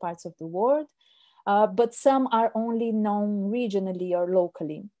other parts of the world, but some are only known regionally or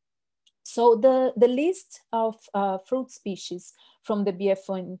locally. So the list of fruit species from the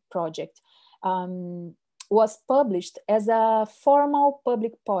BFN project was published as a formal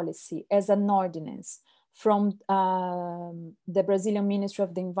public policy, as an ordinance from the Brazilian Ministry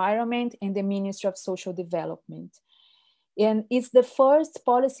of the Environment and the Ministry of Social Development. And it's the first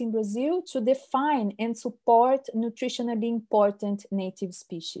policy in Brazil to define and support nutritionally important native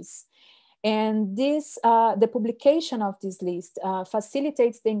species. And this, the publication of this list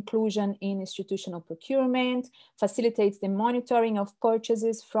facilitates the inclusion in institutional procurement, facilitates the monitoring of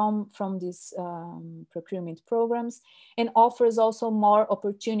purchases from these procurement programs, and offers also more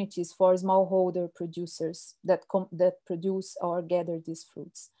opportunities for smallholder producers that produce or gather these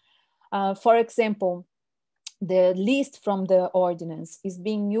fruits. For example, the list from the ordinance is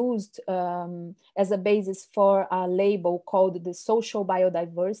being used as a basis for a label called the social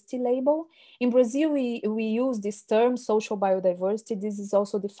biodiversity label. In Brazil, we use this term social biodiversity. This is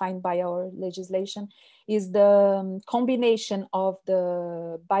also defined by our legislation, is the combination of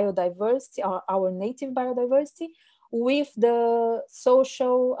the biodiversity, or our native biodiversity, with the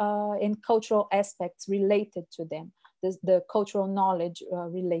social and cultural aspects related to them, the cultural knowledge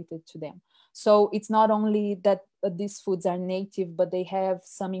related to them. So it's not only that these foods are native, but they have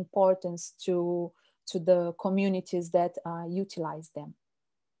some importance to the communities that utilize them.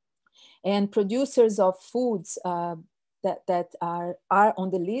 And producers of foods that are on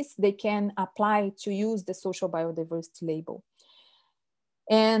the list, they can apply to use the social biodiversity label.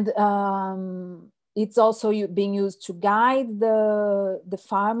 And it's also being used to guide the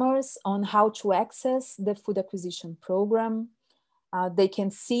farmers on how to access the food acquisition program. They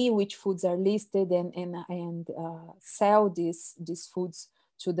can see which foods are listed and sell these foods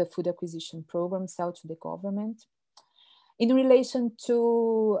to the food acquisition program, sell to the government. In relation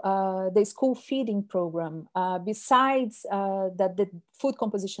to the school feeding program, besides that the food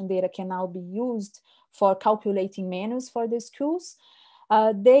composition data can now be used for calculating menus for the schools,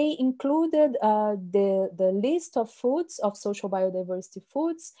 they included the list of foods, of social biodiversity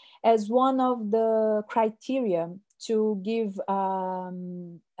foods, as one of the criteria to give a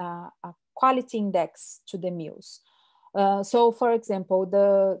quality index to the meals. So for example,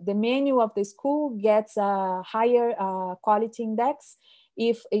 the menu of the school gets a higher quality index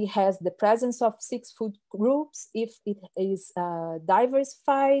if it has the presence of 6 food groups, if it is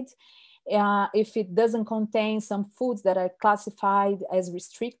diversified, if it doesn't contain some foods that are classified as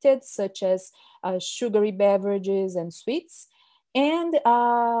restricted, such as sugary beverages and sweets, and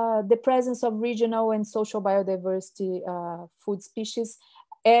the presence of regional and social biodiversity food species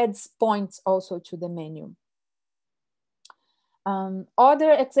adds points also to the menu.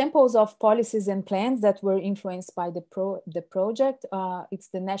 Other examples of policies and plans that were influenced by the project, it's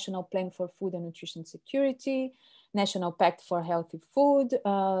the National Plan for Food and Nutrition Security, National Pact for Healthy Food,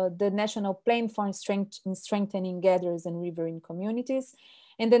 the National Plan for Strengthening Gatherers and Riverine Communities,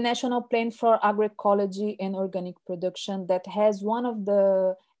 and the National Plan for Agroecology and Organic Production, that has one of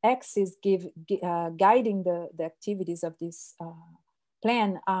the axes guiding the activities of this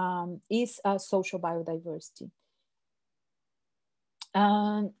plan is social biodiversity.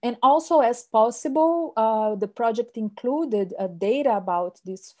 And also, as possible, the project included data about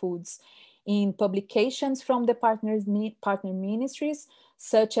these foods in publications from the partner ministries,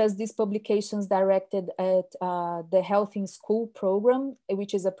 such as these publications directed at the Health in School program,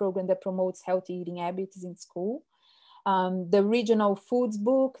 which is a program that promotes healthy eating habits in school. The Regional Foods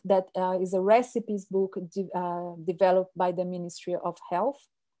Book, that is a recipes book developed by the Ministry of Health.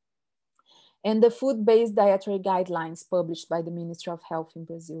 And the food-based dietary guidelines published by the Ministry of Health in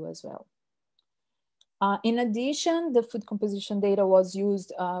Brazil as well. In addition, the food composition data was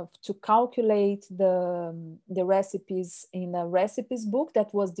used to calculate the recipes in a recipes book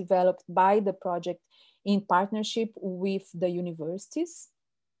that was developed by the project in partnership with the universities.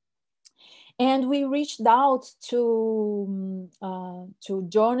 And we reached out to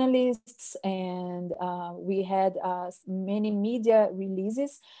journalists, and we had many media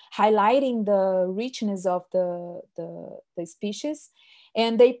releases highlighting the richness of the species.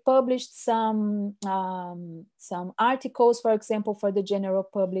 And they published some articles, for example, for the general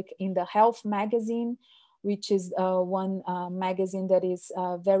public in the Health magazine, which is one magazine that is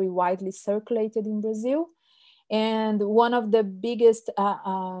very widely circulated in Brazil. And one of the biggest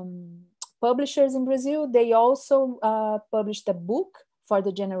publishers in Brazil, they also published a book for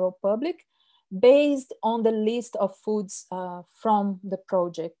the general public based on the list of foods from the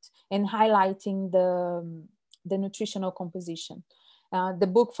project and highlighting the nutritional composition. The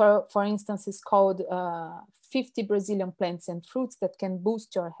book, for instance, is called 50 Brazilian Plants and Fruits That Can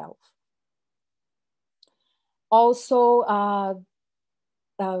Boost Your Health. Also,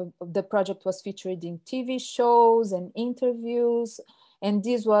 the project was featured in TV shows and interviews, and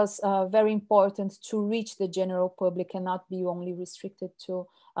this was very important to reach the general public and not be only restricted to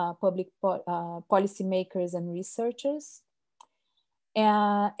public policymakers and researchers.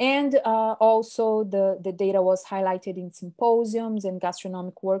 And also the data was highlighted in symposiums and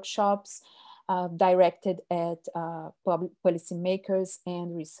gastronomic workshops directed at public policymakers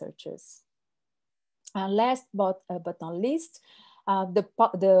and researchers. Last but not least,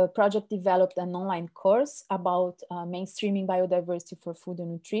 the project developed an online course about mainstreaming biodiversity for food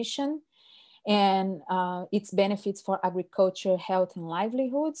and nutrition and its benefits for agriculture, health, and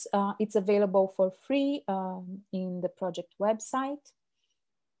livelihoods. It's available for free in the project website.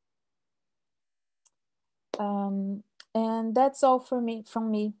 And that's all from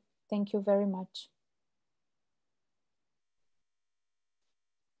me. Thank you very much.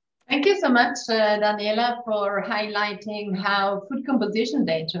 Thank you so much, Daniela, for highlighting how food composition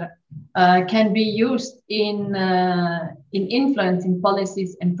data can be used in influencing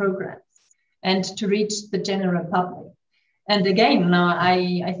policies and programs and to reach the general public. And again,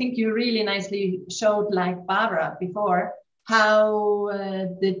 I think you really nicely showed, like Barbara before, how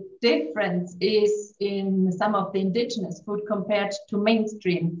the difference is in some of the indigenous food compared to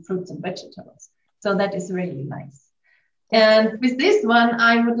mainstream fruits and vegetables. So that is really nice. And with this one,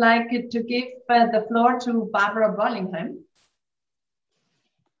 I would like to give the floor to Barbara Bollingham.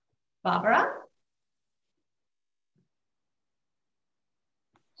 Barbara?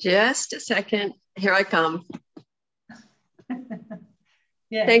 Just a second. Here I come.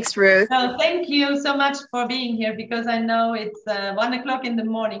 Yeah. Thanks, Ruth. So thank you so much for being here, because I know it's 1 o'clock in the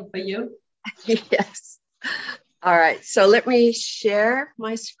morning for you. Yes. All right. So let me share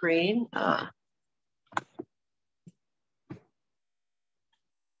my screen.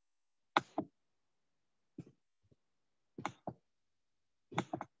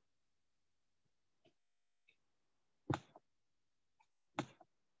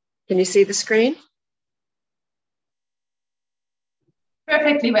 Can you see the screen?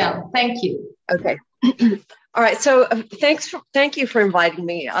 Perfectly well. Thank you. Okay. All right. So thank you for inviting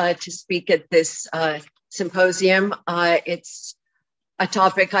me to speak at this symposium. It's a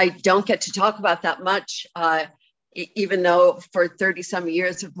topic I don't get to talk about that much, even though for 30 some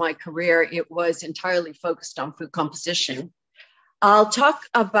years of my career, it was entirely focused on food composition. I'll talk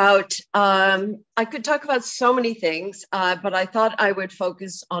about, I could talk about so many things, but I thought I would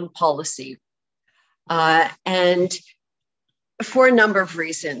focus on policy. And for a number of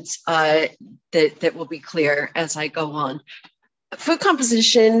reasons that will be clear as I go on. Food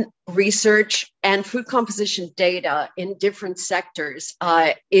composition research and food composition data in different sectors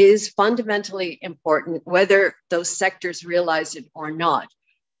is fundamentally important, whether those sectors realize it or not.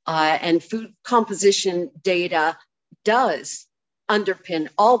 And food composition data does underpin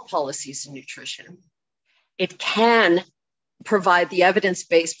all policies in nutrition. It can provide the evidence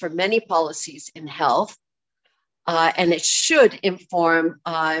base for many policies in health, and it should inform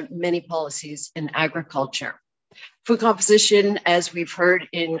many policies in agriculture. Food composition, as we've heard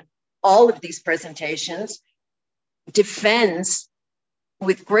in all of these presentations, defends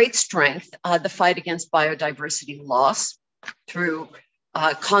with great strength the fight against biodiversity loss through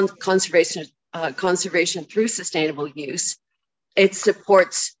conservation through sustainable use. It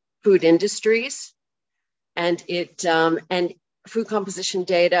supports food industries, and food composition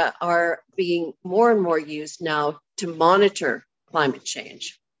data are being more and more used now to monitor climate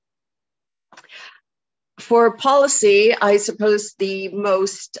change. For policy, I suppose the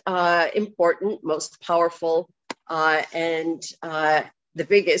most important, most powerful, and the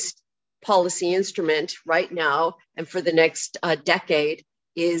biggest policy instrument right now and for the next decade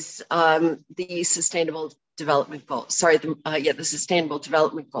is the Sustainable Development Goals. Sorry, the Sustainable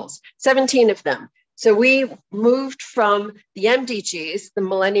Development Goals, 17 of them. So we moved from the MDGs, the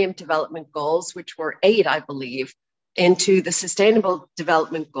Millennium Development Goals, which were 8, I believe, into the Sustainable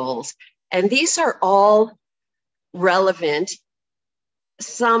Development Goals. And these are all relevant,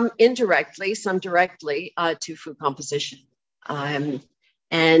 some indirectly, some directly to food composition.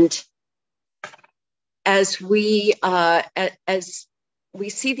 And as we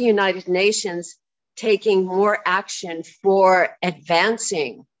see the United Nations taking more action for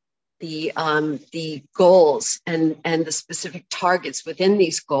advancing the goals and the specific targets within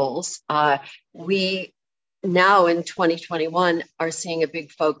these goals, we now in 2021 are seeing a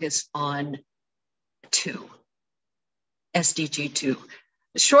big focus on 2, SDG 2.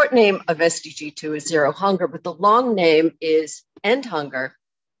 The short name of SDG 2 is Zero Hunger, but the long name is End Hunger,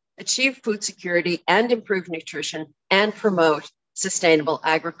 Achieve Food Security and Improve Nutrition, and Promote Sustainable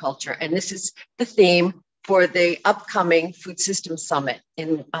Agriculture. And this is the theme for the upcoming Food Systems Summit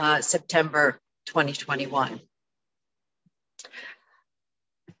in September 2021.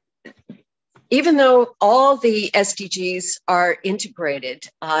 Even though all the SDGs are integrated,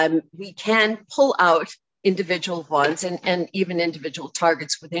 we can pull out individual ones and even individual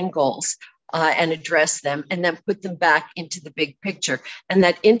targets within goals and address them and then put them back into the big picture. And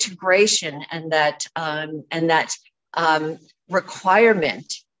that integration and that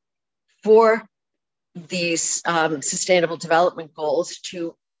requirement for these sustainable development goals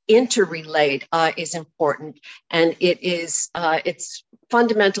to interrelate is important. And it's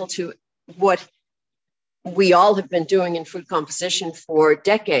fundamental to what we all have been doing in food composition for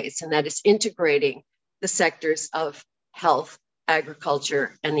decades, and that is integrating the sectors of health,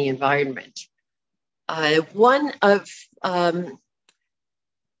 agriculture, and the environment. One of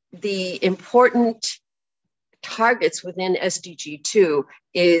the important targets within SDG 2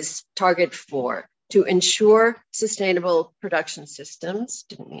 is target 4, to ensure sustainable production systems,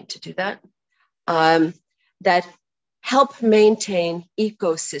 didn't mean to do that, that help maintain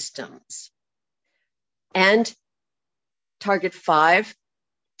ecosystems. And target 5,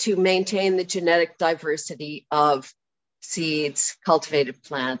 to maintain the genetic diversity of seeds, cultivated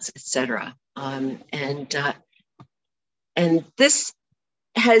plants, etc. And this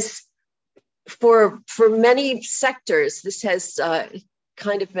has, for many sectors, this has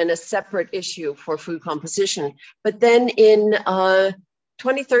kind of been a separate issue for food composition. But then in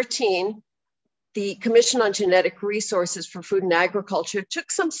 2013, the Commission on Genetic Resources for Food and Agriculture took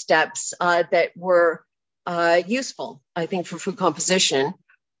some steps that were useful, I think, for food composition,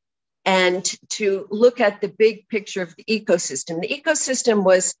 and to look at the big picture of the ecosystem. The ecosystem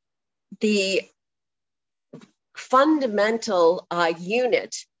was the fundamental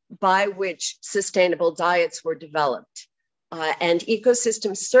unit by which sustainable diets were developed. And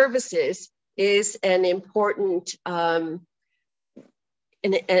ecosystem services is an important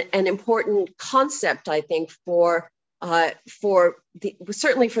an important concept, I think,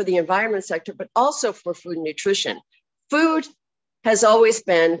 certainly for the environment sector, but also for food and nutrition. Food has always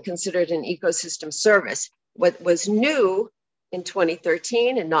been considered an ecosystem service. What was new in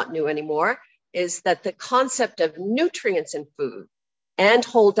 2013, and not new anymore, is that the concept of nutrients in food and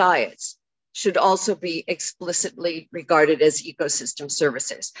whole diets should also be explicitly regarded as ecosystem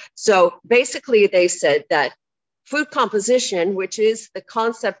services. So basically they said that food composition, which is the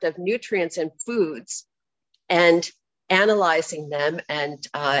concept of nutrients in foods and analyzing them and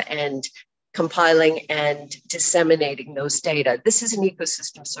compiling and disseminating those data, this is an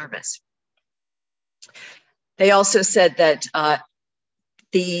ecosystem service. They also said that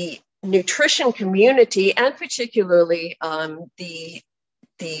the nutrition community, and particularly the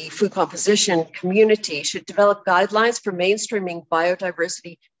food composition community, should develop guidelines for mainstreaming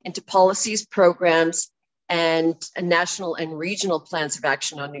biodiversity into policies, programs, and national and regional plans of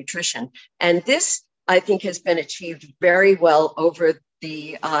action on nutrition. And this, I think, has been achieved very well over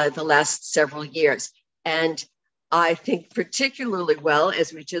the last several years. And I think particularly well,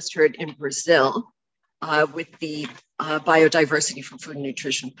 as we just heard, in Brazil, with the Biodiversity for Food and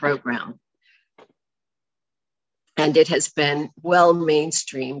Nutrition program. And it has been well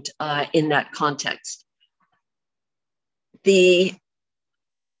mainstreamed in that context. The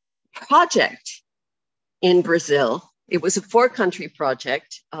project in Brazil, it was a 4-country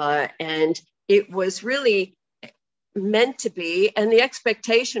project, and it was really meant to be, and the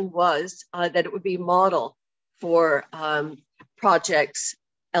expectation was that it would be a model for projects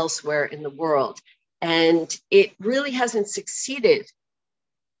elsewhere in the world. And it really hasn't succeeded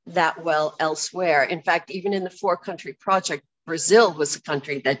that well elsewhere. In fact, even in the 4-country project, Brazil was a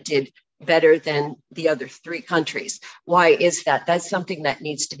country that did better than the other 3 countries. Why is that? That's something that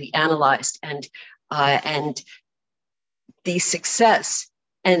needs to be analyzed. And the success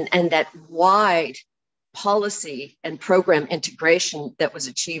and that wide policy and program integration that was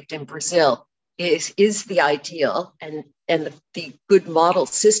achieved in Brazil is the ideal and the good model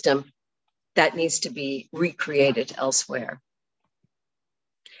system that needs to be recreated elsewhere.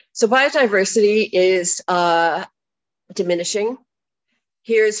 So biodiversity is diminishing.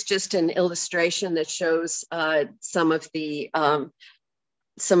 Here's just an illustration that shows some of the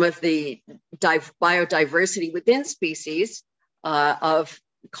biodiversity within species of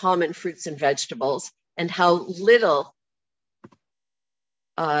common fruits and vegetables, and how little,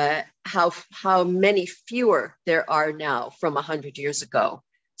 how many fewer there are now from 100 years ago.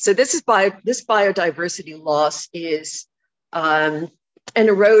 So this biodiversity loss is an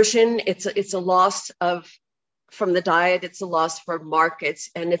erosion. It's a loss from the diet. It's a loss from markets,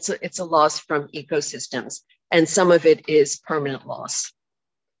 and it's a loss from ecosystems. And some of it is permanent loss.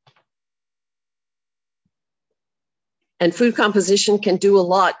 And food composition can do a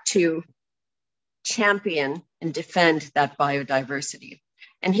lot to champion and defend that biodiversity.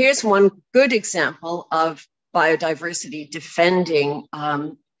 And here's one good example of biodiversity defending,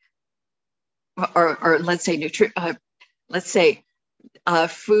 or let's say,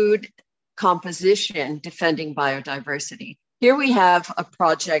 food composition defending biodiversity. Here we have a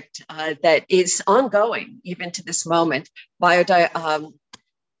project that is ongoing even to this moment. It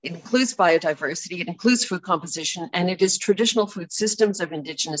includes biodiversity, it includes food composition, and it is traditional food systems of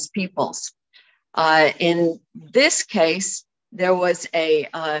indigenous peoples. In this case, there was a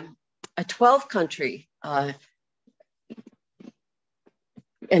 12-country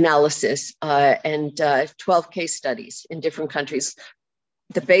analysis and 12 case studies in different countries.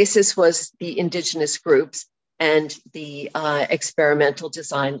 The basis was the indigenous groups, and the experimental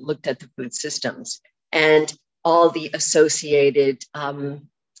design looked at the food systems and all the associated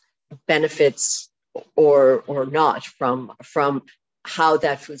benefits or not from how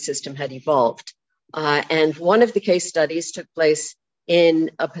that food system had evolved. And one of the case studies took place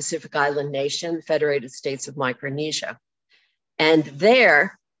in a Pacific Island nation, the Federated States of Micronesia. And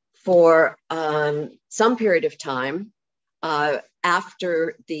there, for some period of time,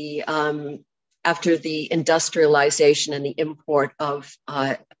 after the industrialization and the import of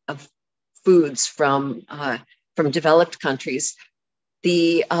foods from developed countries,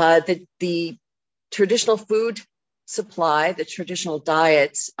 the traditional food supply, the traditional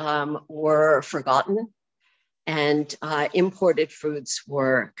diets were forgotten, and imported foods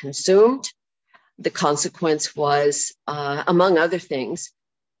were consumed. The consequence was, among other things,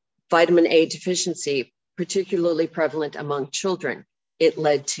 vitamin A deficiency, particularly prevalent among children. It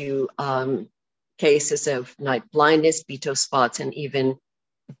led to cases of night blindness, beetle spots, and even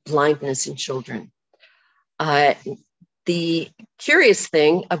blindness in children. The curious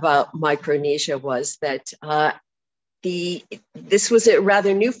thing about Micronesia was that this was a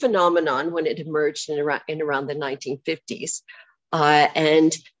rather new phenomenon when it emerged in around the 1950s.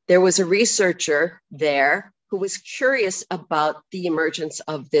 And there was a researcher there who was curious about the emergence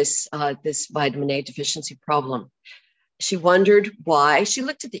of this vitamin A deficiency problem. She wondered why. She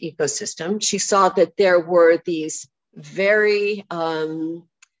looked at the ecosystem. She saw that there were these very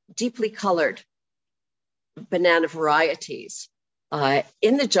deeply colored banana varieties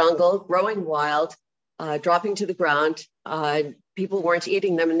in the jungle, growing wild, dropping to the ground. People weren't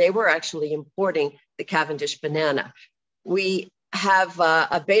eating them, and they were actually importing the Cavendish banana. We have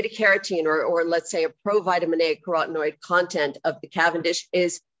a beta carotene, or let's say a provitamin A carotenoid content of the Cavendish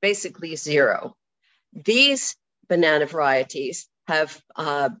is basically zero. These banana varieties have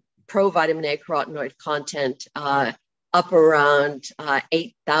provitamin A carotenoid content up around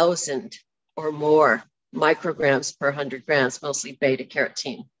 8,000 or more micrograms per 100 grams, mostly beta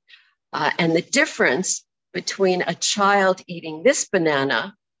carotene. And the difference between a child eating this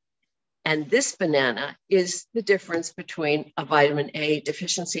banana and this banana is the difference between a vitamin A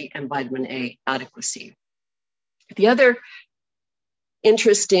deficiency and vitamin A adequacy. The other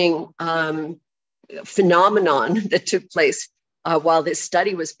interesting phenomenon that took place while this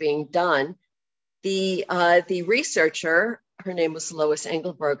study was being done, the researcher, her name was Lois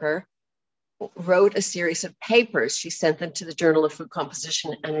Engelberger, wrote a series of papers. She sent them to the Journal of Food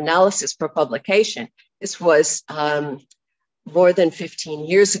Composition and Analysis for publication. This was more than 15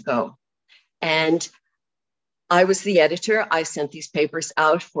 years ago. And I was the editor. I sent these papers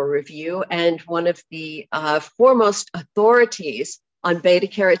out for review. And one of the foremost authorities on beta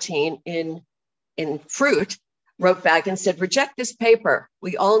carotene in fruit wrote back and said, reject this paper.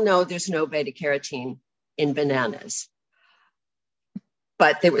 We all know there's no beta carotene in bananas.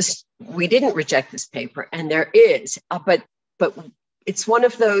 But we didn't reject this paper, and there is, but it's one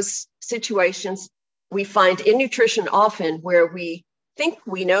of those situations we find in nutrition often where we think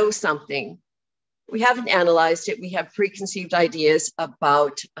we know something. We haven't analyzed it. We have preconceived ideas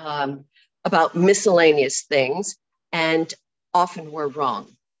about miscellaneous things, and often we're wrong.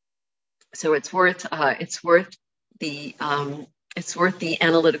 So it's worth the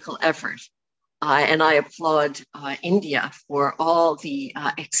analytical effort. And I applaud India for all the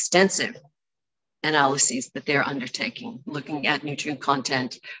extensive analyses that they're undertaking, looking at nutrient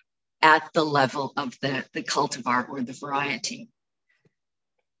content at the level of the cultivar or the variety.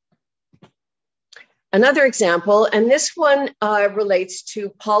 Another example, and this one relates to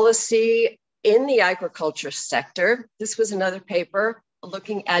policy in the agriculture sector. This was another paper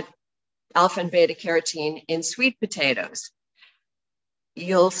looking at alpha and beta carotene in sweet potatoes.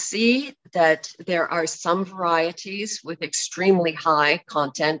 You'll see that there are some varieties with extremely high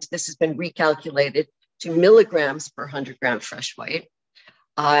content. This has been recalculated to milligrams per 100 gram fresh weight.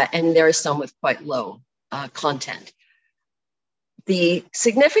 And there are some with quite low content. The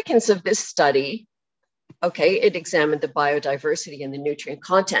significance of this study, okay, it examined the biodiversity and the nutrient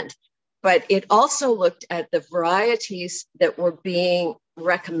content, but it also looked at the varieties that were being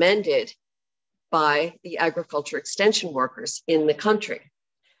recommended by the agriculture extension workers in the country.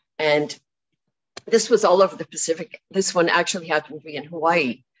 And this was all over the Pacific. This one actually happened to be in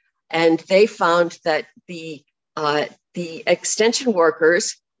Hawaii. And they found that the extension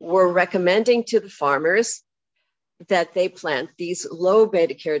workers were recommending to the farmers that they plant these low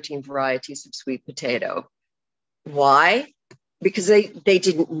beta carotene varieties of sweet potato. Why? Because they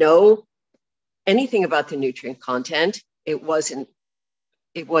didn't know anything about the nutrient content. It wasn't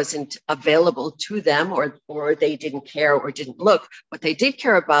available to them, or they didn't care or didn't look. What they did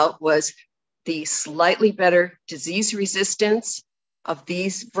care about was the slightly better disease resistance of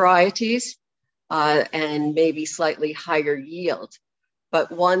these varieties and maybe slightly higher yield.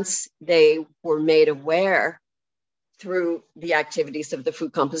 But once they were made aware through the activities of the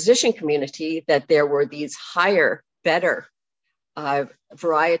food composition community that there were these higher, better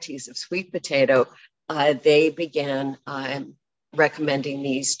varieties of sweet potato, they began recommending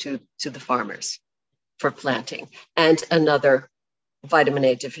these to the farmers for planting. And another vitamin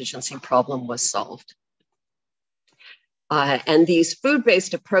A deficiency problem was solved. And these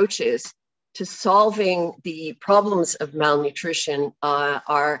food-based approaches to solving the problems of malnutrition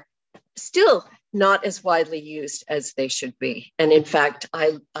are still not as widely used as they should be. And in fact,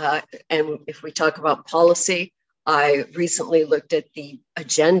 and if we talk about policy, I recently looked at the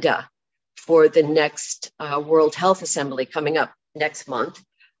agenda for the next World Health Assembly coming up next month.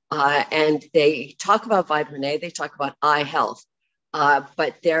 And they talk about vitamin A, they talk about eye health,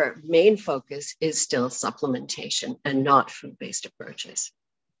 but their main focus is still supplementation and not food-based approaches.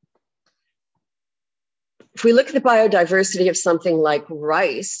 If we look at the biodiversity of something like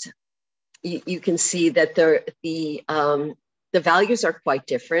rice, you can see that the values are quite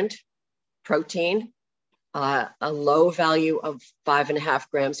different. Protein, a low value of 5.5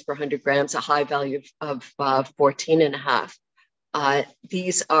 grams per 100 grams, a high value of 14.5.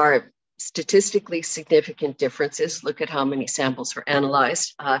 These are statistically significant differences. Look at how many samples were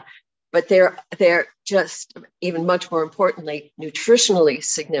analyzed. But they're just, even much more importantly, nutritionally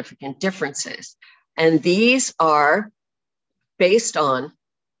significant differences. And these are based on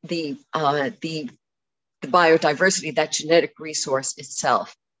the biodiversity, that genetic resource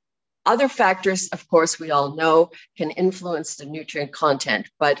itself. Other factors, of course, we all know can influence the nutrient content,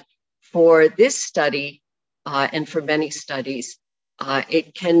 but for this study and for many studies,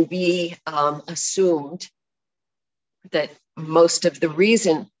 it can be assumed that most of the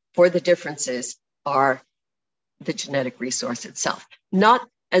reason for the differences are the genetic resource itself. Not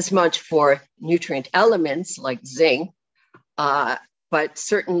as much for nutrient elements like zinc, but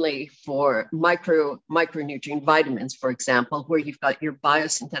certainly for micronutrient vitamins, for example, where you've got your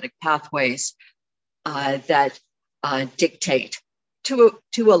biosynthetic pathways that dictate to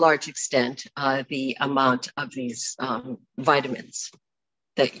a large extent the amount of these vitamins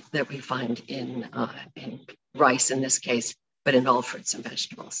that we find in rice in this case, but in all fruits and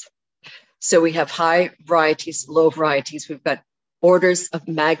vegetables. So we have high varieties, low varieties. We've got orders of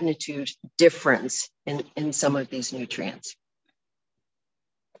magnitude difference in some of these nutrients.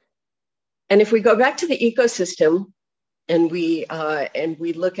 And if we go back to the ecosystem and we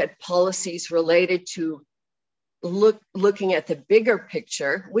look at policies related to looking at the bigger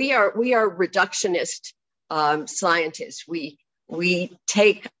picture, we are reductionist scientists. We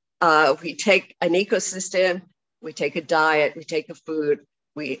take an ecosystem, we take a diet, we take a food,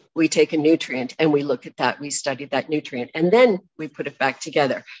 we take a nutrient and we look at that, we study that nutrient, and then we put it back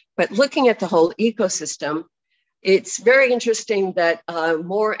together. But looking at the whole ecosystem, it's very interesting that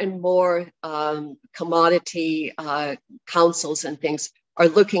more and more commodity councils and things are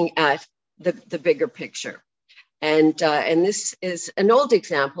looking at the bigger picture. And this is an old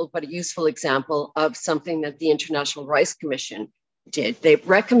example, but a useful example of something that the International Rice Commission did. They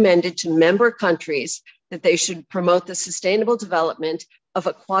recommended to member countries that they should promote the sustainable development of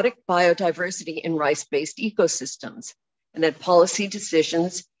aquatic biodiversity in rice-based ecosystems, and that policy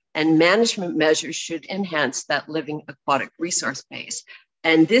decisions and management measures should enhance that living aquatic resource base.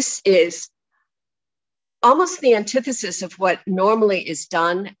 And this is almost the antithesis of what normally is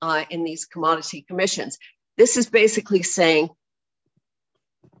done in these commodity commissions. This is basically saying,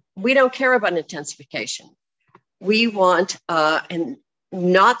 we don't care about intensification. We want, and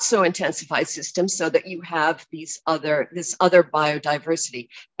not so intensified systems so that you have this other biodiversity.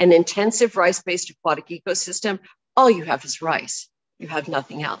 An intensive rice-based aquatic ecosystem, all you have is rice. You have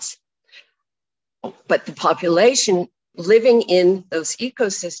nothing else. But the population living in those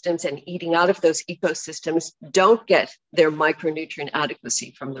ecosystems and eating out of those ecosystems don't get their micronutrient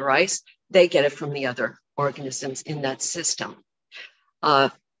adequacy from the rice. They get it from the other organisms in that system.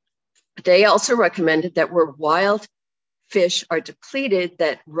 They also recommended that where wild fish are depleted,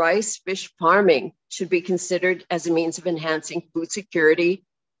 that rice fish farming should be considered as a means of enhancing food security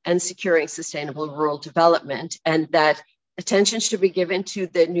and securing sustainable rural development, and that attention should be given to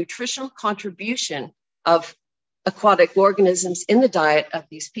the nutritional contribution of aquatic organisms in the diet of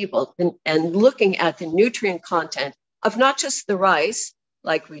these people, and looking at the nutrient content of not just the rice,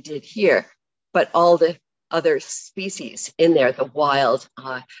 like we did here, but all the other species in there, the wild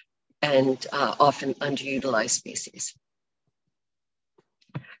and often underutilized species.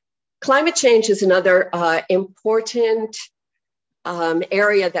 Climate change is another important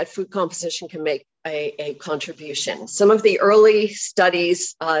area that food composition can make a contribution. Some of the early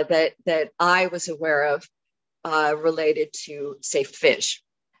studies that I was aware of related to safe fish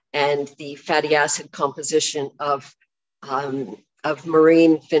and the fatty acid composition of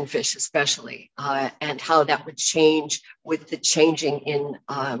marine finfish, especially, and how that would change with the change in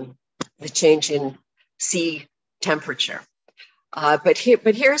sea temperature. But here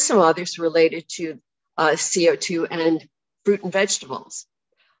are some others related to CO2 and fruit and vegetables.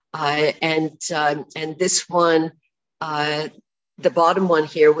 And this one, the bottom one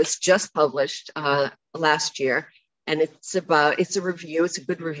here, was just published last year, and it's a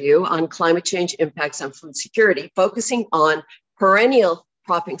good review on climate change impacts on food security, focusing on perennial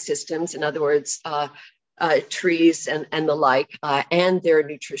cropping systems, in other words, trees and the like, and their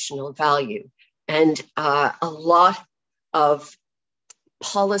nutritional value. And a lot of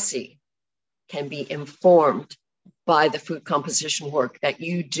policy can be informed by the food composition work that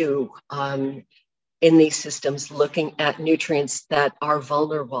you do in these systems, looking at nutrients that are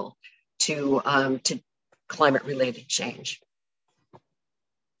vulnerable to climate-related change.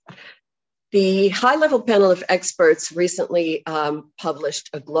 The high-level panel of experts recently published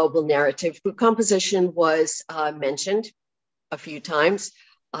a global narrative. Food composition was mentioned a few times,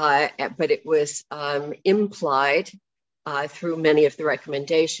 but it was implied through many of the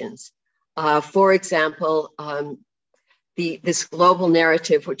recommendations. For example, this global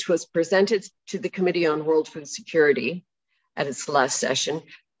narrative, which was presented to the Committee on World Food Security at its last session,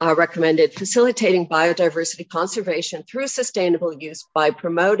 recommended facilitating biodiversity conservation through sustainable use by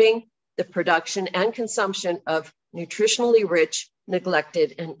promoting the production and consumption of nutritionally rich,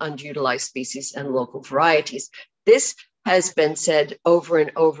 neglected, and underutilized species and local varieties. This has been said over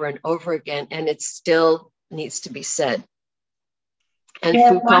and over and over again, and it still needs to be said. And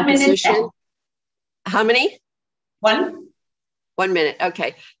food composition. How many? 1 minute.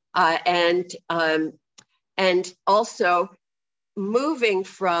 Okay. And also moving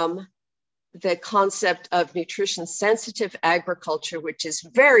from the concept of nutrition sensitive agriculture, which is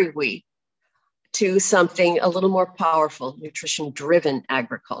very weak, to something a little more powerful, nutrition driven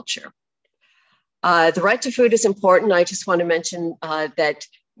agriculture. The right to food is important. I just want to mention that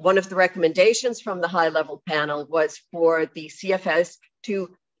one of the recommendations from the high level panel was for the CFS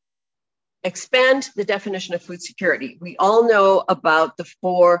to expand the definition of food security. We all know about the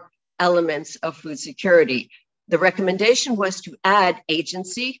 4 elements of food security. The recommendation was to add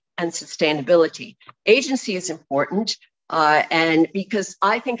agency and sustainability. Agency is important, and because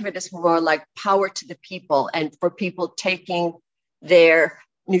I think of it as more like power to the people, and for people taking their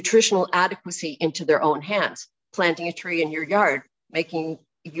nutritional adequacy into their own hands, planting a tree in your yard, making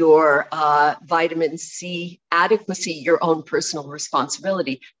your vitamin C adequacy your own personal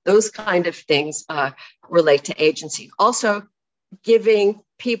responsibility. Those kind of things relate to agency. Also, giving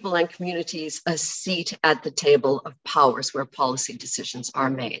people and communities a seat at the table of powers where policy decisions are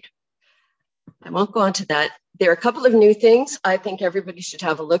made. I won't go on to that. There are a couple of new things I think everybody should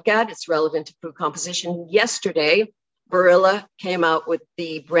have a look at. It's relevant to food composition. Yesterday, Barilla came out with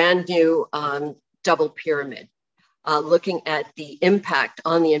the brand new double pyramid, looking at the impact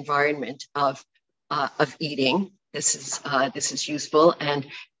on the environment of eating. This is useful, and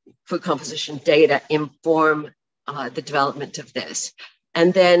food composition data inform the development of this.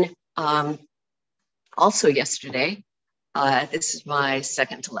 And then also yesterday, this is my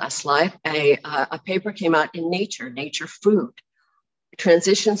second to last slide, a paper came out in Nature Food,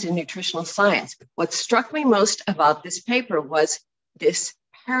 Transitions in Nutritional Science. What struck me most about this paper was this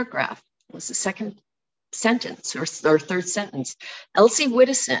paragraph. It was the second sentence or third sentence. Elsie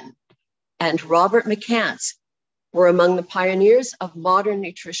Widdowson and Robert McCants were among the pioneers of modern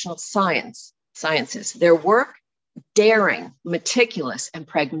nutritional sciences. Their work, daring, meticulous, and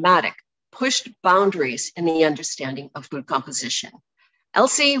pragmatic, pushed boundaries in the understanding of food composition.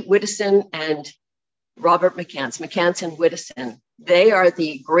 Elsie Widdowson and Robert McCants and Widdowson, they are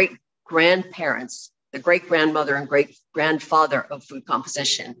the great grandparents, the great grandmother and great grandfather of food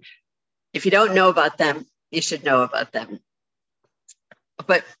composition. If you don't know about them, you should know about them.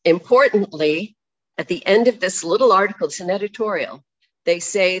 But importantly, at the end of this little article, it's an editorial, they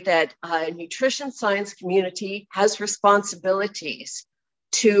say that a nutrition science community has responsibilities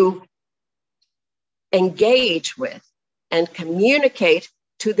to engage with and communicate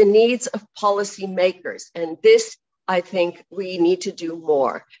to the needs of policymakers. And this, I think, we need to do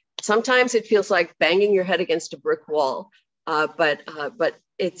more. Sometimes it feels like banging your head against a brick wall, but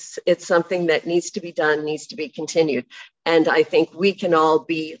it's something that needs to be done, needs to be continued. And I think we can all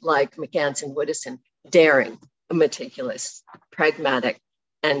be like McCants and Widdowson, daring, meticulous, pragmatic,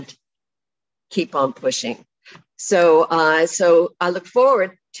 and keep on pushing. So I look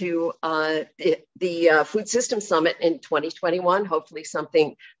forward to the Food Systems Summit in 2021. Hopefully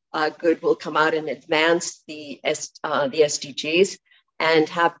something good will come out and advance the SDGs. And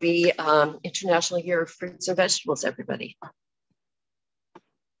happy International Year of Fruits and Vegetables, everybody.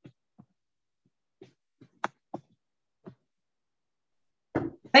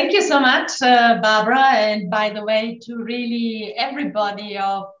 Thank you so much, Barbara. And by the way, to really everybody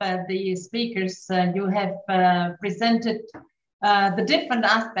of the speakers, you have presented the different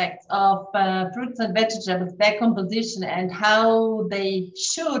aspects of fruits and vegetables, their composition, and how they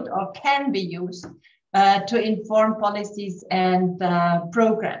should or can be used to inform policies and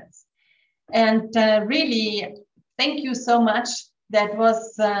programs. And really, thank you so much. That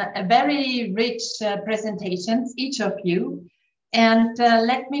was a very rich presentations, each of you. And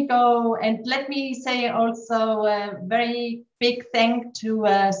let me say also a very big thank to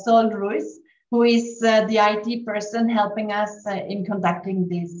Sol Ruiz, who is the IT person helping us in conducting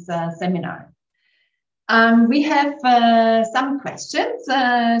this seminar. We have some questions,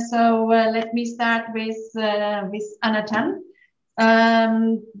 so let me start with Anatan.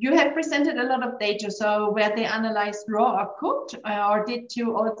 You have presented a lot of data, so were they analyzed raw or cooked, or did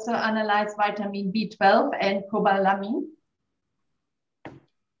you also analyze vitamin B12 and cobalamin?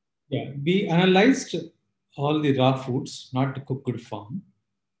 Yeah, we analyzed all the raw foods, not the cooked form.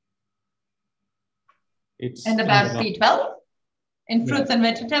 And about B12 in fruits and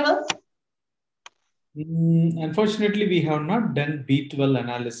vegetables? Unfortunately, we have not done B12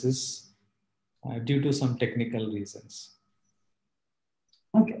 analysis due to some technical reasons.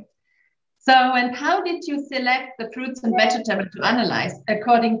 Okay. So, and how did you select the fruits and vegetables to analyze?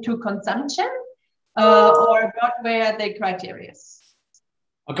 According to consumption or what were the criteria?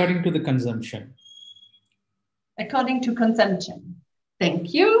 According to the consumption. According to consumption.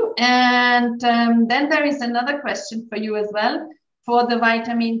 Thank you. And then there is another question for you as well. For the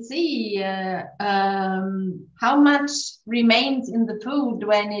vitamin C, how much remains in the food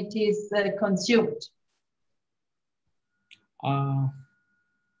when it is consumed?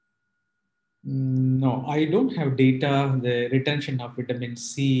 No, I don't have data, the retention of vitamin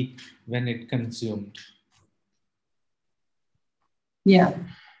C when it consumed. Yeah.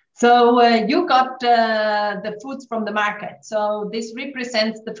 So you got the foods from the market. So this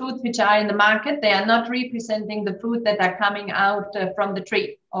represents the foods which are in the market. They are not representing the food that are coming out from the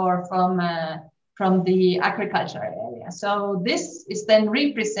tree or from the agricultural area. So this is then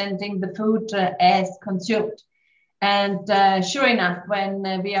representing the food as consumed. And sure enough,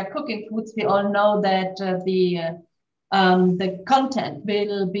 when we are cooking foods, we all know that the content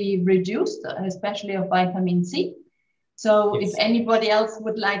will be reduced, especially of vitamin C. So yes. If anybody else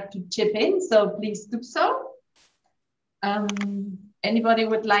would like to chip in, so please do so. Anybody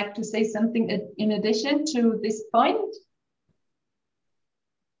would like to say something in addition to this point?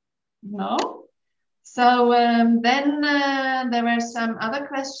 No? So then there were some other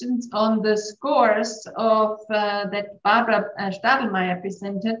questions on the scores of that Barbara Stadelmeier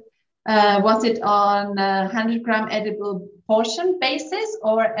presented. Was it on 100-gram edible portion basis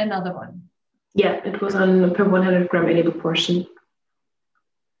or another one? Yeah, it was on per 100-gram edible portion.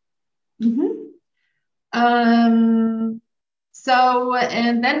 Mm-hmm. So,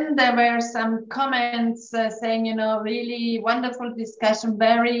 and then there were some comments saying, you know, really wonderful discussion,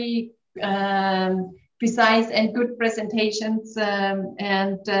 very precise and good presentations.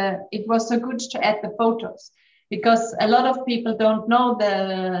 And it was so good to add the photos because a lot of people don't know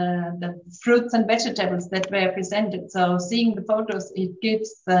the fruits and vegetables that were presented. So seeing the photos, it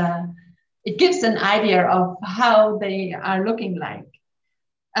gives an idea of how they are looking like.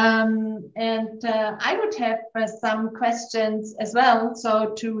 I would have some questions as well,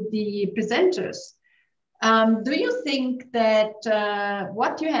 so to the presenters. Do you think that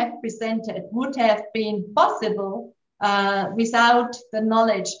what you have presented would have been possible without the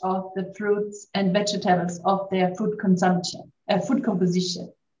knowledge of the fruits and vegetables of their food consumption, food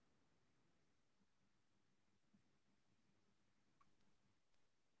composition?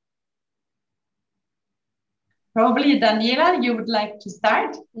 Probably Daniela, you would like to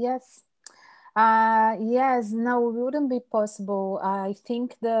start? Yes. Yes, no, it wouldn't be possible. I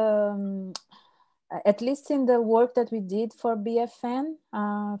think at least in the work that we did for BFN,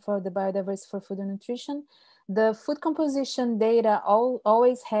 for the Biodiversity for Food and Nutrition, the food composition data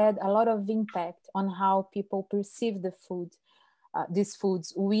always had a lot of impact on how people perceive the food, these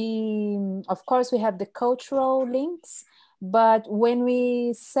foods. Of course, we have the cultural links, but when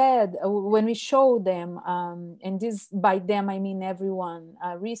we showed them, and this by them, I mean everyone,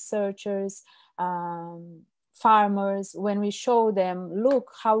 researchers, farmers, when we show them,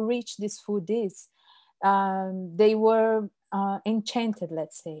 look how rich this food is, they were enchanted,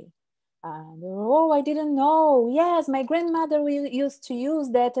 let's say. They were, oh, I didn't know. Yes, my grandmother used to use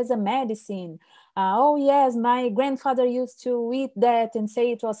that as a medicine. Oh, yes, my grandfather used to eat that and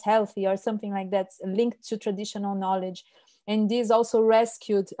say it was healthy or something like that, linked to traditional knowledge. And this also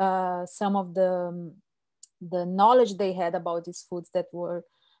rescued some of the knowledge they had about these foods that were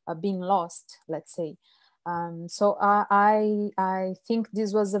being lost, let's say. So I think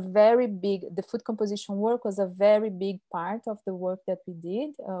this was the food composition work was a very big part of the work that we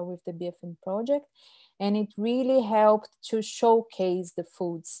did with the BFN project. And it really helped to showcase the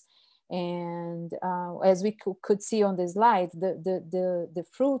foods. And as we could see on the slide, the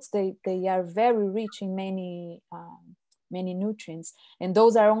fruits, they are very rich in many nutrients. And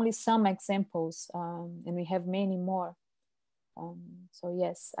those are only some examples, and we have many more. So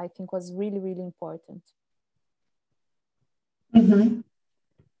yes, I think was really, really important. Mm-hmm.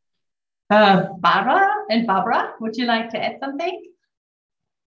 Barbara, would you like to add something?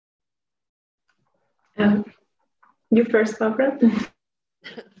 You first, Barbara.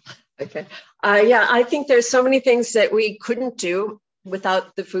 Okay. Yeah, I think there's so many things that we couldn't do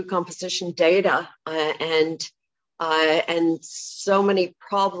without the food composition data, and so many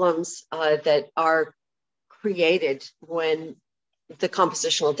problems that are created when the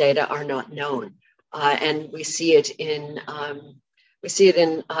compositional data are not known. And we see it in kind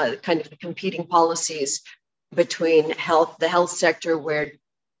of the competing policies between the health sector, where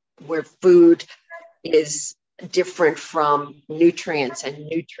food is different from nutrients, and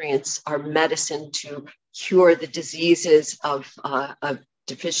nutrients are medicine to cure the diseases of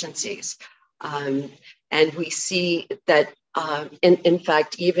deficiencies. And we see that, in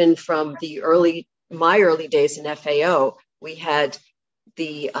fact, even from my early days in FAO, we had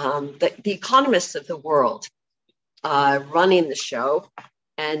the economists of the world running the show,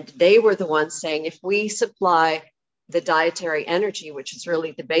 and they were the ones saying, if we supply the dietary energy, which is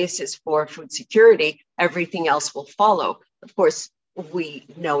really the basis for food security, everything else will follow. Of course, we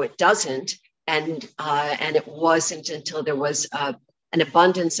know it doesn't, and it wasn't until there was an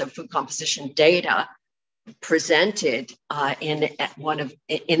abundance of food composition data presented in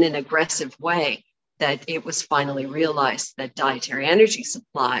an aggressive way that it was finally realized that dietary energy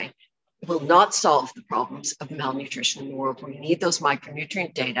supply will not solve the problems of malnutrition in the world. We need those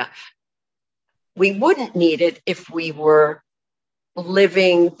micronutrient data. We wouldn't need it if we were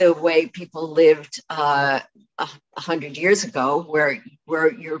living the way people lived 100 years ago, where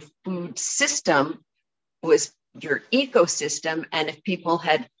your food system was your ecosystem, and if people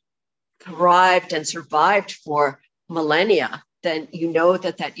had thrived and survived for millennia, then you know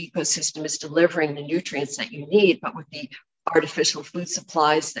that ecosystem is delivering the nutrients that you need. But with the artificial food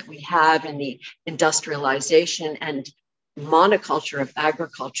supplies that we have, and the industrialization and monoculture of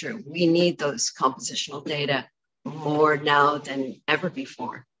agriculture, we need those compositional data more now than ever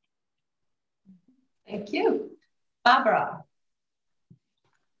before. Thank you. Barbara.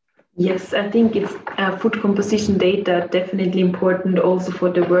 Yes, I think it's food composition data definitely important also for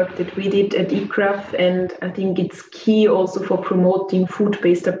the work that we did at IYFV, and I think it's key also for promoting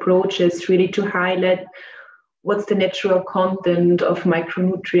food-based approaches, really to highlight what's the natural content of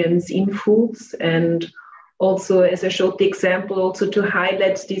micronutrients in foods, and also, as I showed the example, also to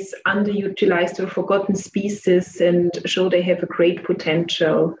highlight these underutilized or forgotten species and show they have a great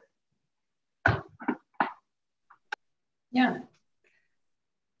potential. Yeah.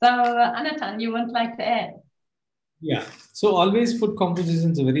 So, Anatan, you would like to add? Yeah. So always food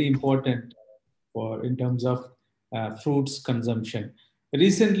composition is very important in terms of fruits consumption.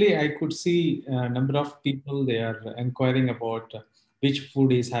 Recently, I could see a number of people, they are inquiring about which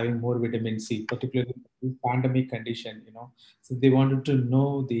food is having more vitamin C, particularly in pandemic condition, So they wanted to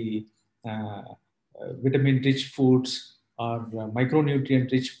know the vitamin-rich foods or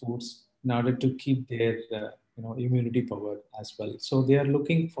micronutrient-rich foods in order to keep their immunity power as well. So they are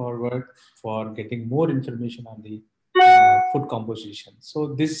looking forward for getting more information on the food composition.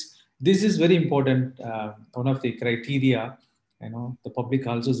 So this is very important. One of the criteria, the public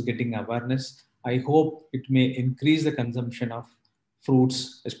also is getting awareness. I hope it may increase the consumption of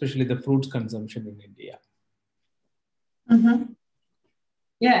fruits, especially the fruits consumption in India. Mm-hmm.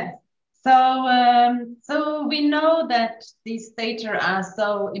 Yeah. So we know that these data are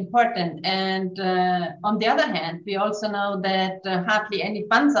so important, and on the other hand, we also know that hardly any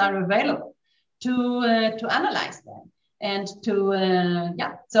funds are available to analyze them and to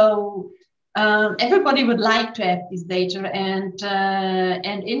yeah. So everybody would like to have this data,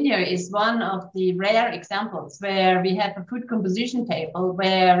 and India is one of the rare examples where we have a food composition table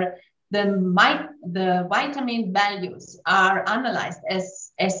where the vitamin values are analyzed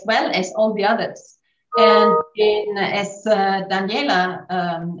as well as all the others. And as Daniela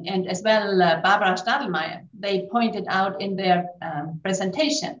and as well Barbara Stadelmeier, they pointed out in their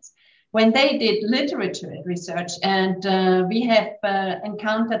presentations, when they did literature research, and we have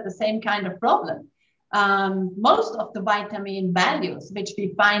encountered the same kind of problem. Most of the vitamin values which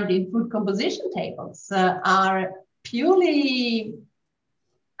we find in food composition tables are purely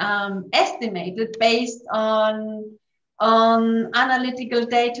estimated based on analytical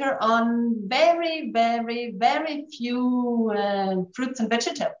data on very, very, very few fruits and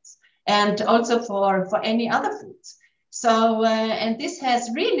vegetables, and also for any other foods. So, and this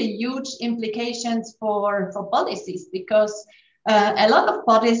has really huge implications for policies, because a lot of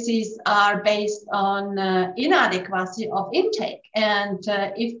policies are based on inadequacy of intake. And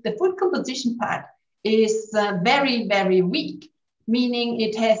if the food composition part is very, very weak, meaning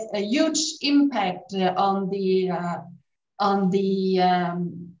it has a huge impact on the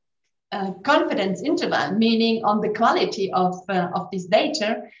confidence interval, meaning on the quality of this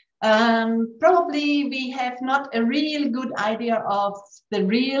data, probably we have not a real good idea of the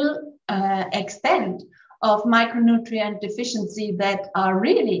real extent of micronutrient deficiency that are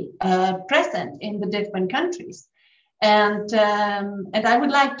really present in the different countries. And I would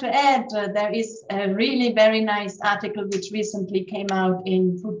like to add, there is a really very nice article which recently came out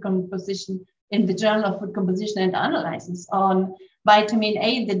in Food Composition, in the Journal of Food Composition and Analysis, on vitamin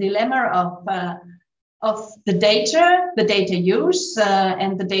A, the dilemma of the data use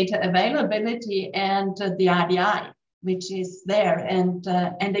and the data availability, and the RDI, which is there. And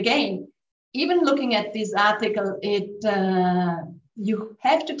again, even looking at this article, you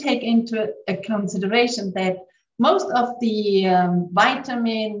have to take into a consideration that most of the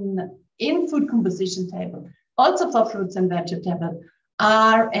vitamin in food composition table, also for fruits and vegetables,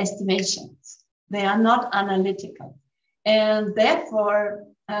 are estimations. They are not analytical. And therefore,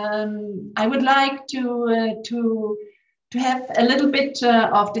 I would like to have a little bit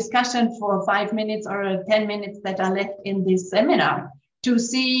of discussion for 5 minutes or 10 minutes that are left in this seminar, to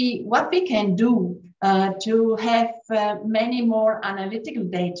see what we can do to have many more analytical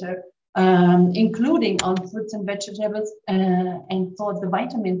data, including on fruits and vegetables, and for the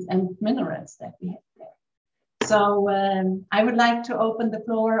vitamins and minerals that we have there. So I would like to open the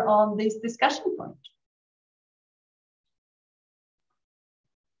floor on this discussion point.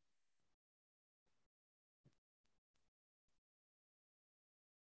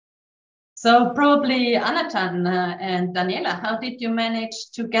 So probably Anatan and Daniela, how did you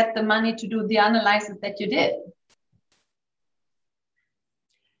manage to get the money to do the analysis that you did?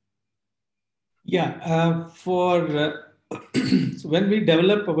 Yeah, so when we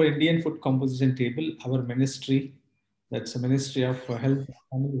develop our Indian food composition table, our ministry, that's the Ministry of Health and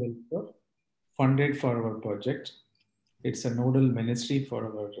Family Welfare, funded for our project. It's a nodal ministry for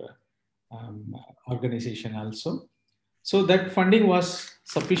our organization also. So that funding was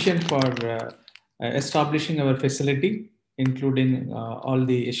sufficient for establishing our facility, including all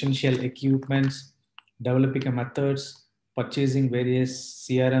the essential equipments, developing methods, purchasing various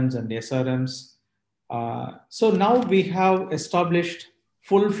CRMs and SRMs. So now we have established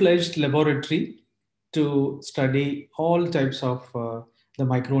full-fledged laboratory to study all types of the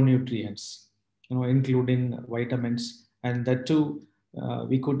micronutrients, including vitamins, and that too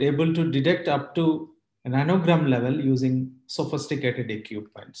we could able to detect up to a nanogram level using sophisticated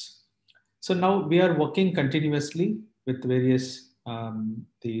equipments. So now we are working continuously with various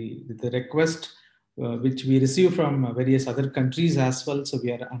the request which we receive from various other countries as well. So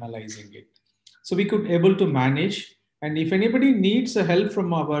we are analyzing it. So we could able to manage, and if anybody needs help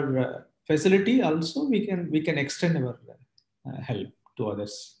from our facility, also we can extend our help to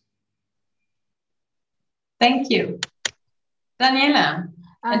others. Thank you. Daniela,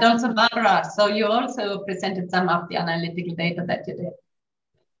 and also Barbara. So you also presented some of the analytical data that you did.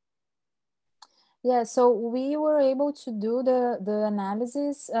 Yeah, so we were able to do the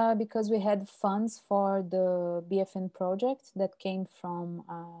analysis because we had funds for the BFN project that came from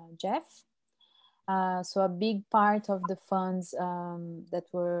Jeff. So a big part of the funds that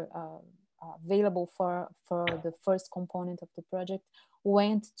were available for the first component of the project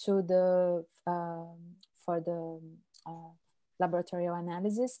went to the for the laboratorial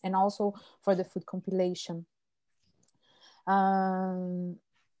analysis and also for the food compilation.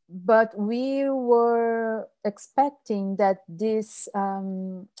 But we were expecting that this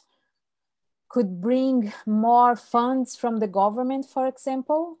could bring more funds from the government, for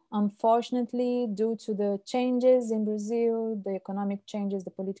example. Unfortunately, due to the changes in Brazil, the economic changes,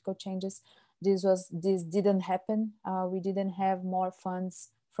 the political changes, this didn't happen. We didn't have more funds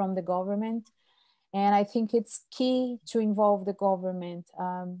from the government. And I think it's key to involve the government.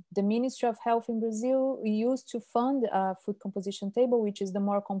 The Ministry of Health in Brazil used to fund a food composition table, which is the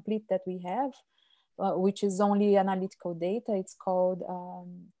more complete that we have, which is only analytical data. It's called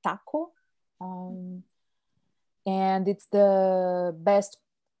TACO. And it's the best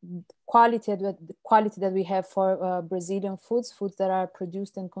quality that we have for Brazilian foods that are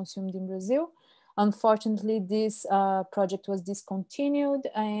produced and consumed in Brazil. Unfortunately, this project was discontinued,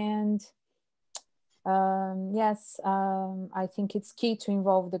 and yes, I think it's key to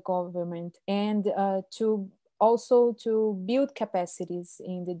involve the government and to build capacities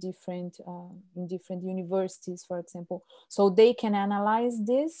in the different universities, for example, so they can analyze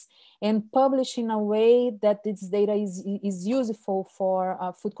this and publish in a way that this data is useful for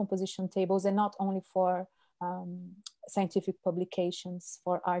food composition tables and not only for scientific publications,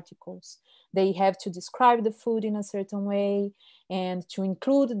 for articles. They have to describe the food in a certain way and to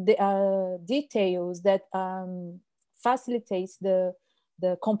include the details that facilitates the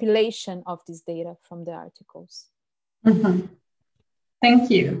compilation of this data from the articles. Mm-hmm.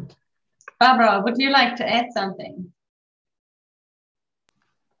 Thank you. Barbara, would you like to add something?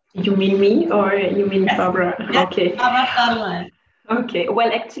 You mean me or you mean yes. Barbara? Yes. Okay. Barbara. Okay,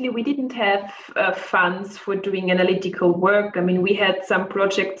 well, actually, we didn't have funds for doing analytical work. I mean, we had some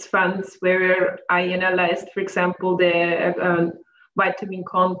projects funds where I analyzed, for example, the vitamin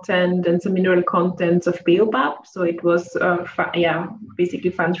content and some mineral contents of baobab. So it was, basically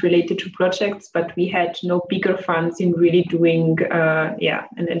funds related to projects, but we had no bigger funds in really doing,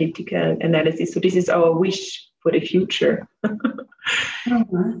 analytical analysis. So this is our wish for the future.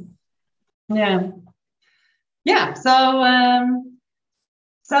 Mm-hmm. Yeah. Yeah.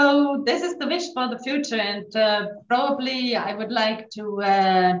 So this is the wish for the future, and probably I would like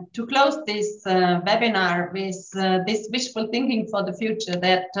to close this webinar with this wishful thinking for the future,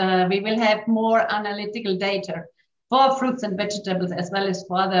 that we will have more analytical data for fruits and vegetables as well as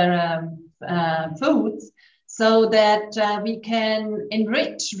for other foods, so that we can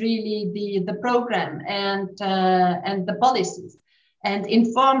enrich really the program and the policies and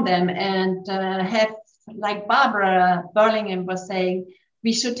inform them and have, like Barbara Burlingham was saying,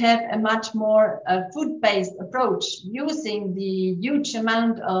 we should have a much more food-based approach, using the huge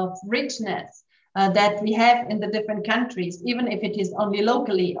amount of richness that we have in the different countries, even if it is only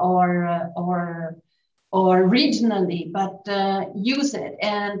locally or regionally, but use it.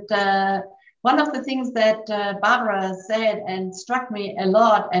 And one of the things that Barbara said and struck me a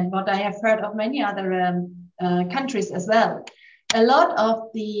lot, and what I have heard of many other countries as well, a lot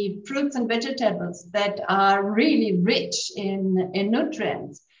of the fruits and vegetables that are really rich in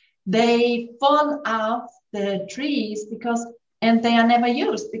nutrients, they fall off the trees and they are never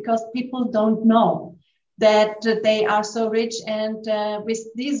used because people don't know that they are so rich. And with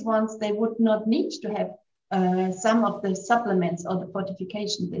these ones, they would not need to have some of the supplements or the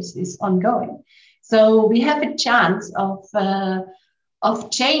fortification. This is ongoing. So we have a chance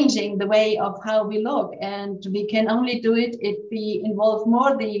of changing the way of how we look, and we can only do it if we involve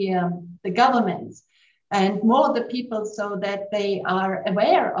more the governments and more the people, so that they are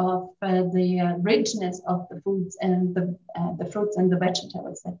aware of the richness of the foods and the fruits and the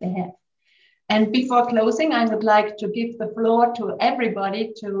vegetables that they have. And before closing, I would like to give the floor to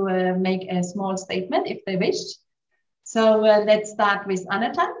everybody to make a small statement if they wish. So let's start with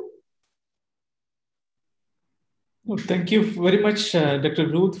Anatan. Oh, thank you very much, Dr.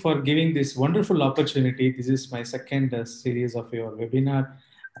 Ruth, for giving this wonderful opportunity. This is my second series of your webinar,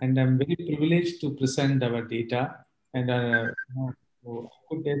 and I'm very privileged to present our data. And I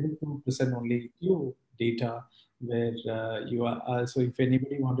could be able to present only few data where you are. So if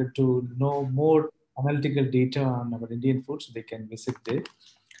anybody wanted to know more analytical data on our Indian foods, they can visit there.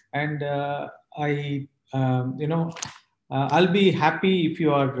 And I'll be happy if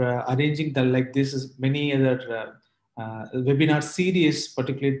you are arranging like this is many other webinar series,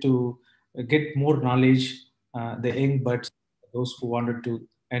 particularly to get more knowledge, the young buds, those who wanted to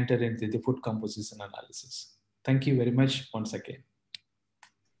enter into the food composition analysis. Thank you very much once again.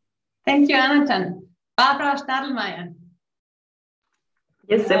 Thank you, Anatan. Barbara Stadelmeier.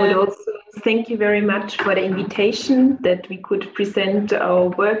 Yes, I would also thank you very much for the invitation that we could present our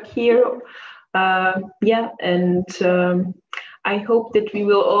work here. I hope that we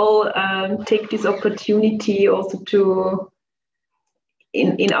will all take this opportunity also to,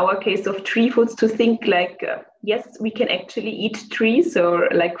 in our case of tree foods, to think like, yes, we can actually eat trees, or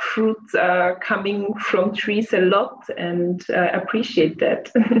like fruits are coming from trees a lot, and appreciate that.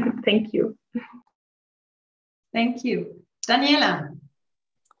 Thank you. Thank you. Daniela.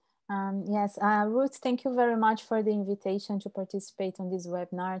 Yes, Ruth, thank you very much for the invitation to participate on this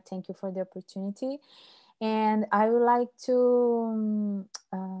webinar. Thank you for the opportunity. And I would like to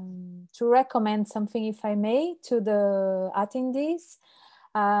recommend something, if I may, to the attendees.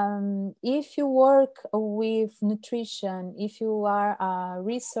 If you work with nutrition, if you are a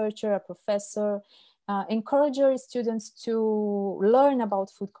researcher, a professor, encourage your students to learn about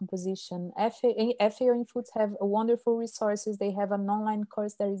food composition. FAO in Foods have wonderful resources. They have an online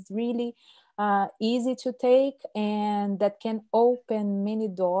course that is really easy to take and that can open many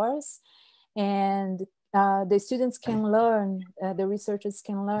doors. And the students can learn, the researchers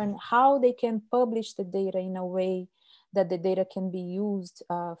can learn how they can publish the data in a way that the data can be used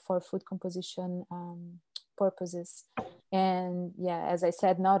for food composition purposes. And yeah, as I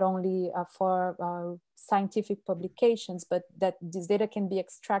said, not only for scientific publications, but that this data can be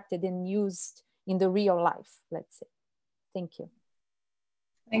extracted and used in the real life, let's say. Thank you.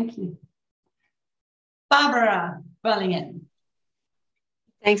 Thank you. Barbara Burlingame.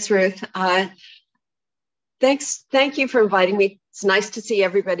 Thanks, Ruth. Thank you for inviting me. It's nice to see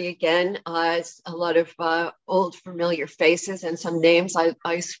everybody again. It's a lot of old familiar faces and some names.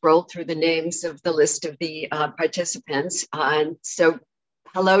 I scrolled through the names of the list of the participants. And so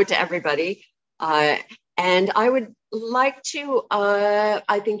hello to everybody. And I would like to,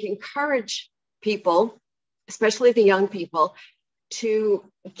 I think, encourage people, especially the young people, to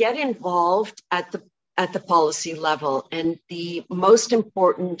get involved at the policy level. And the most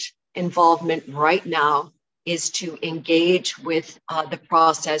important involvement right now is to engage with the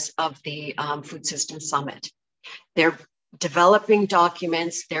process of the Food System Summit. They're developing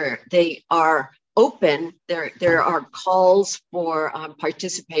documents. They are open. There are calls for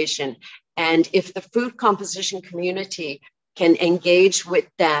participation. And if the food composition community can engage with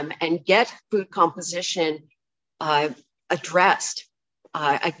them and get food composition addressed,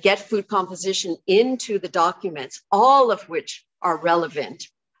 get food composition into the documents, all of which are relevant,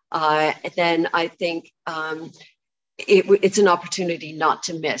 then I think it's an opportunity not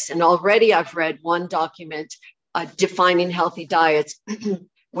to miss. And already I've read one document, Defining Healthy Diets,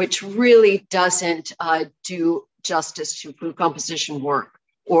 which really doesn't do justice to food composition work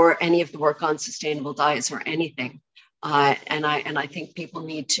or any of the work on sustainable diets or anything. And I think people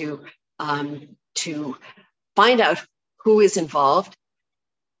need to find out who is involved.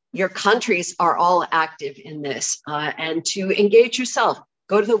 Your countries are all active in this, and to engage yourself.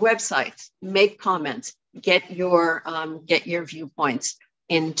 Go to the websites, make comments, get your viewpoints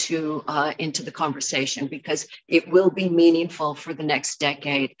into the conversation, because it will be meaningful for the next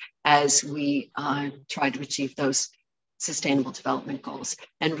decade as we try to achieve those sustainable development goals.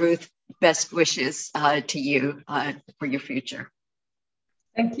 And Ruth, best wishes to you for your future.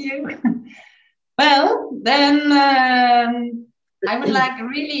 Thank you. Well, then I would like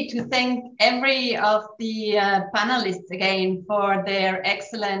really to thank every of the panelists again for their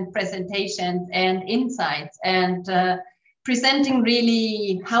excellent presentations and insights, and presenting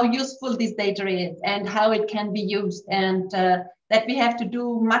really how useful this data is and how it can be used, and that we have to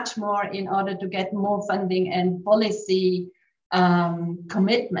do much more in order to get more funding and policy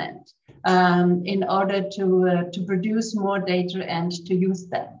commitment in order to produce more data and to use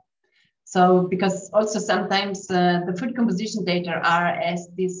them. So, because also sometimes the food composition data are as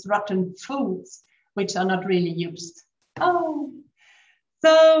these rotten foods, which are not really used. Oh,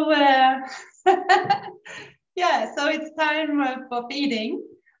 so yeah, so it's time for feeding.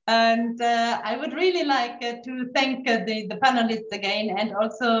 And I would really like to thank the panelists again, and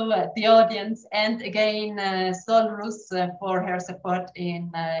also the audience, and again, Sol Rus for her support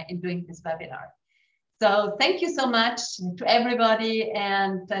in doing this webinar. So thank you so much to everybody,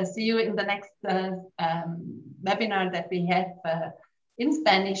 and see you in the next webinar that we have in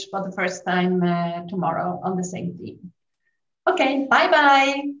Spanish for the first time tomorrow on the same theme. Okay,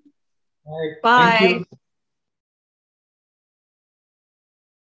 bye-bye. Bye. Thank you.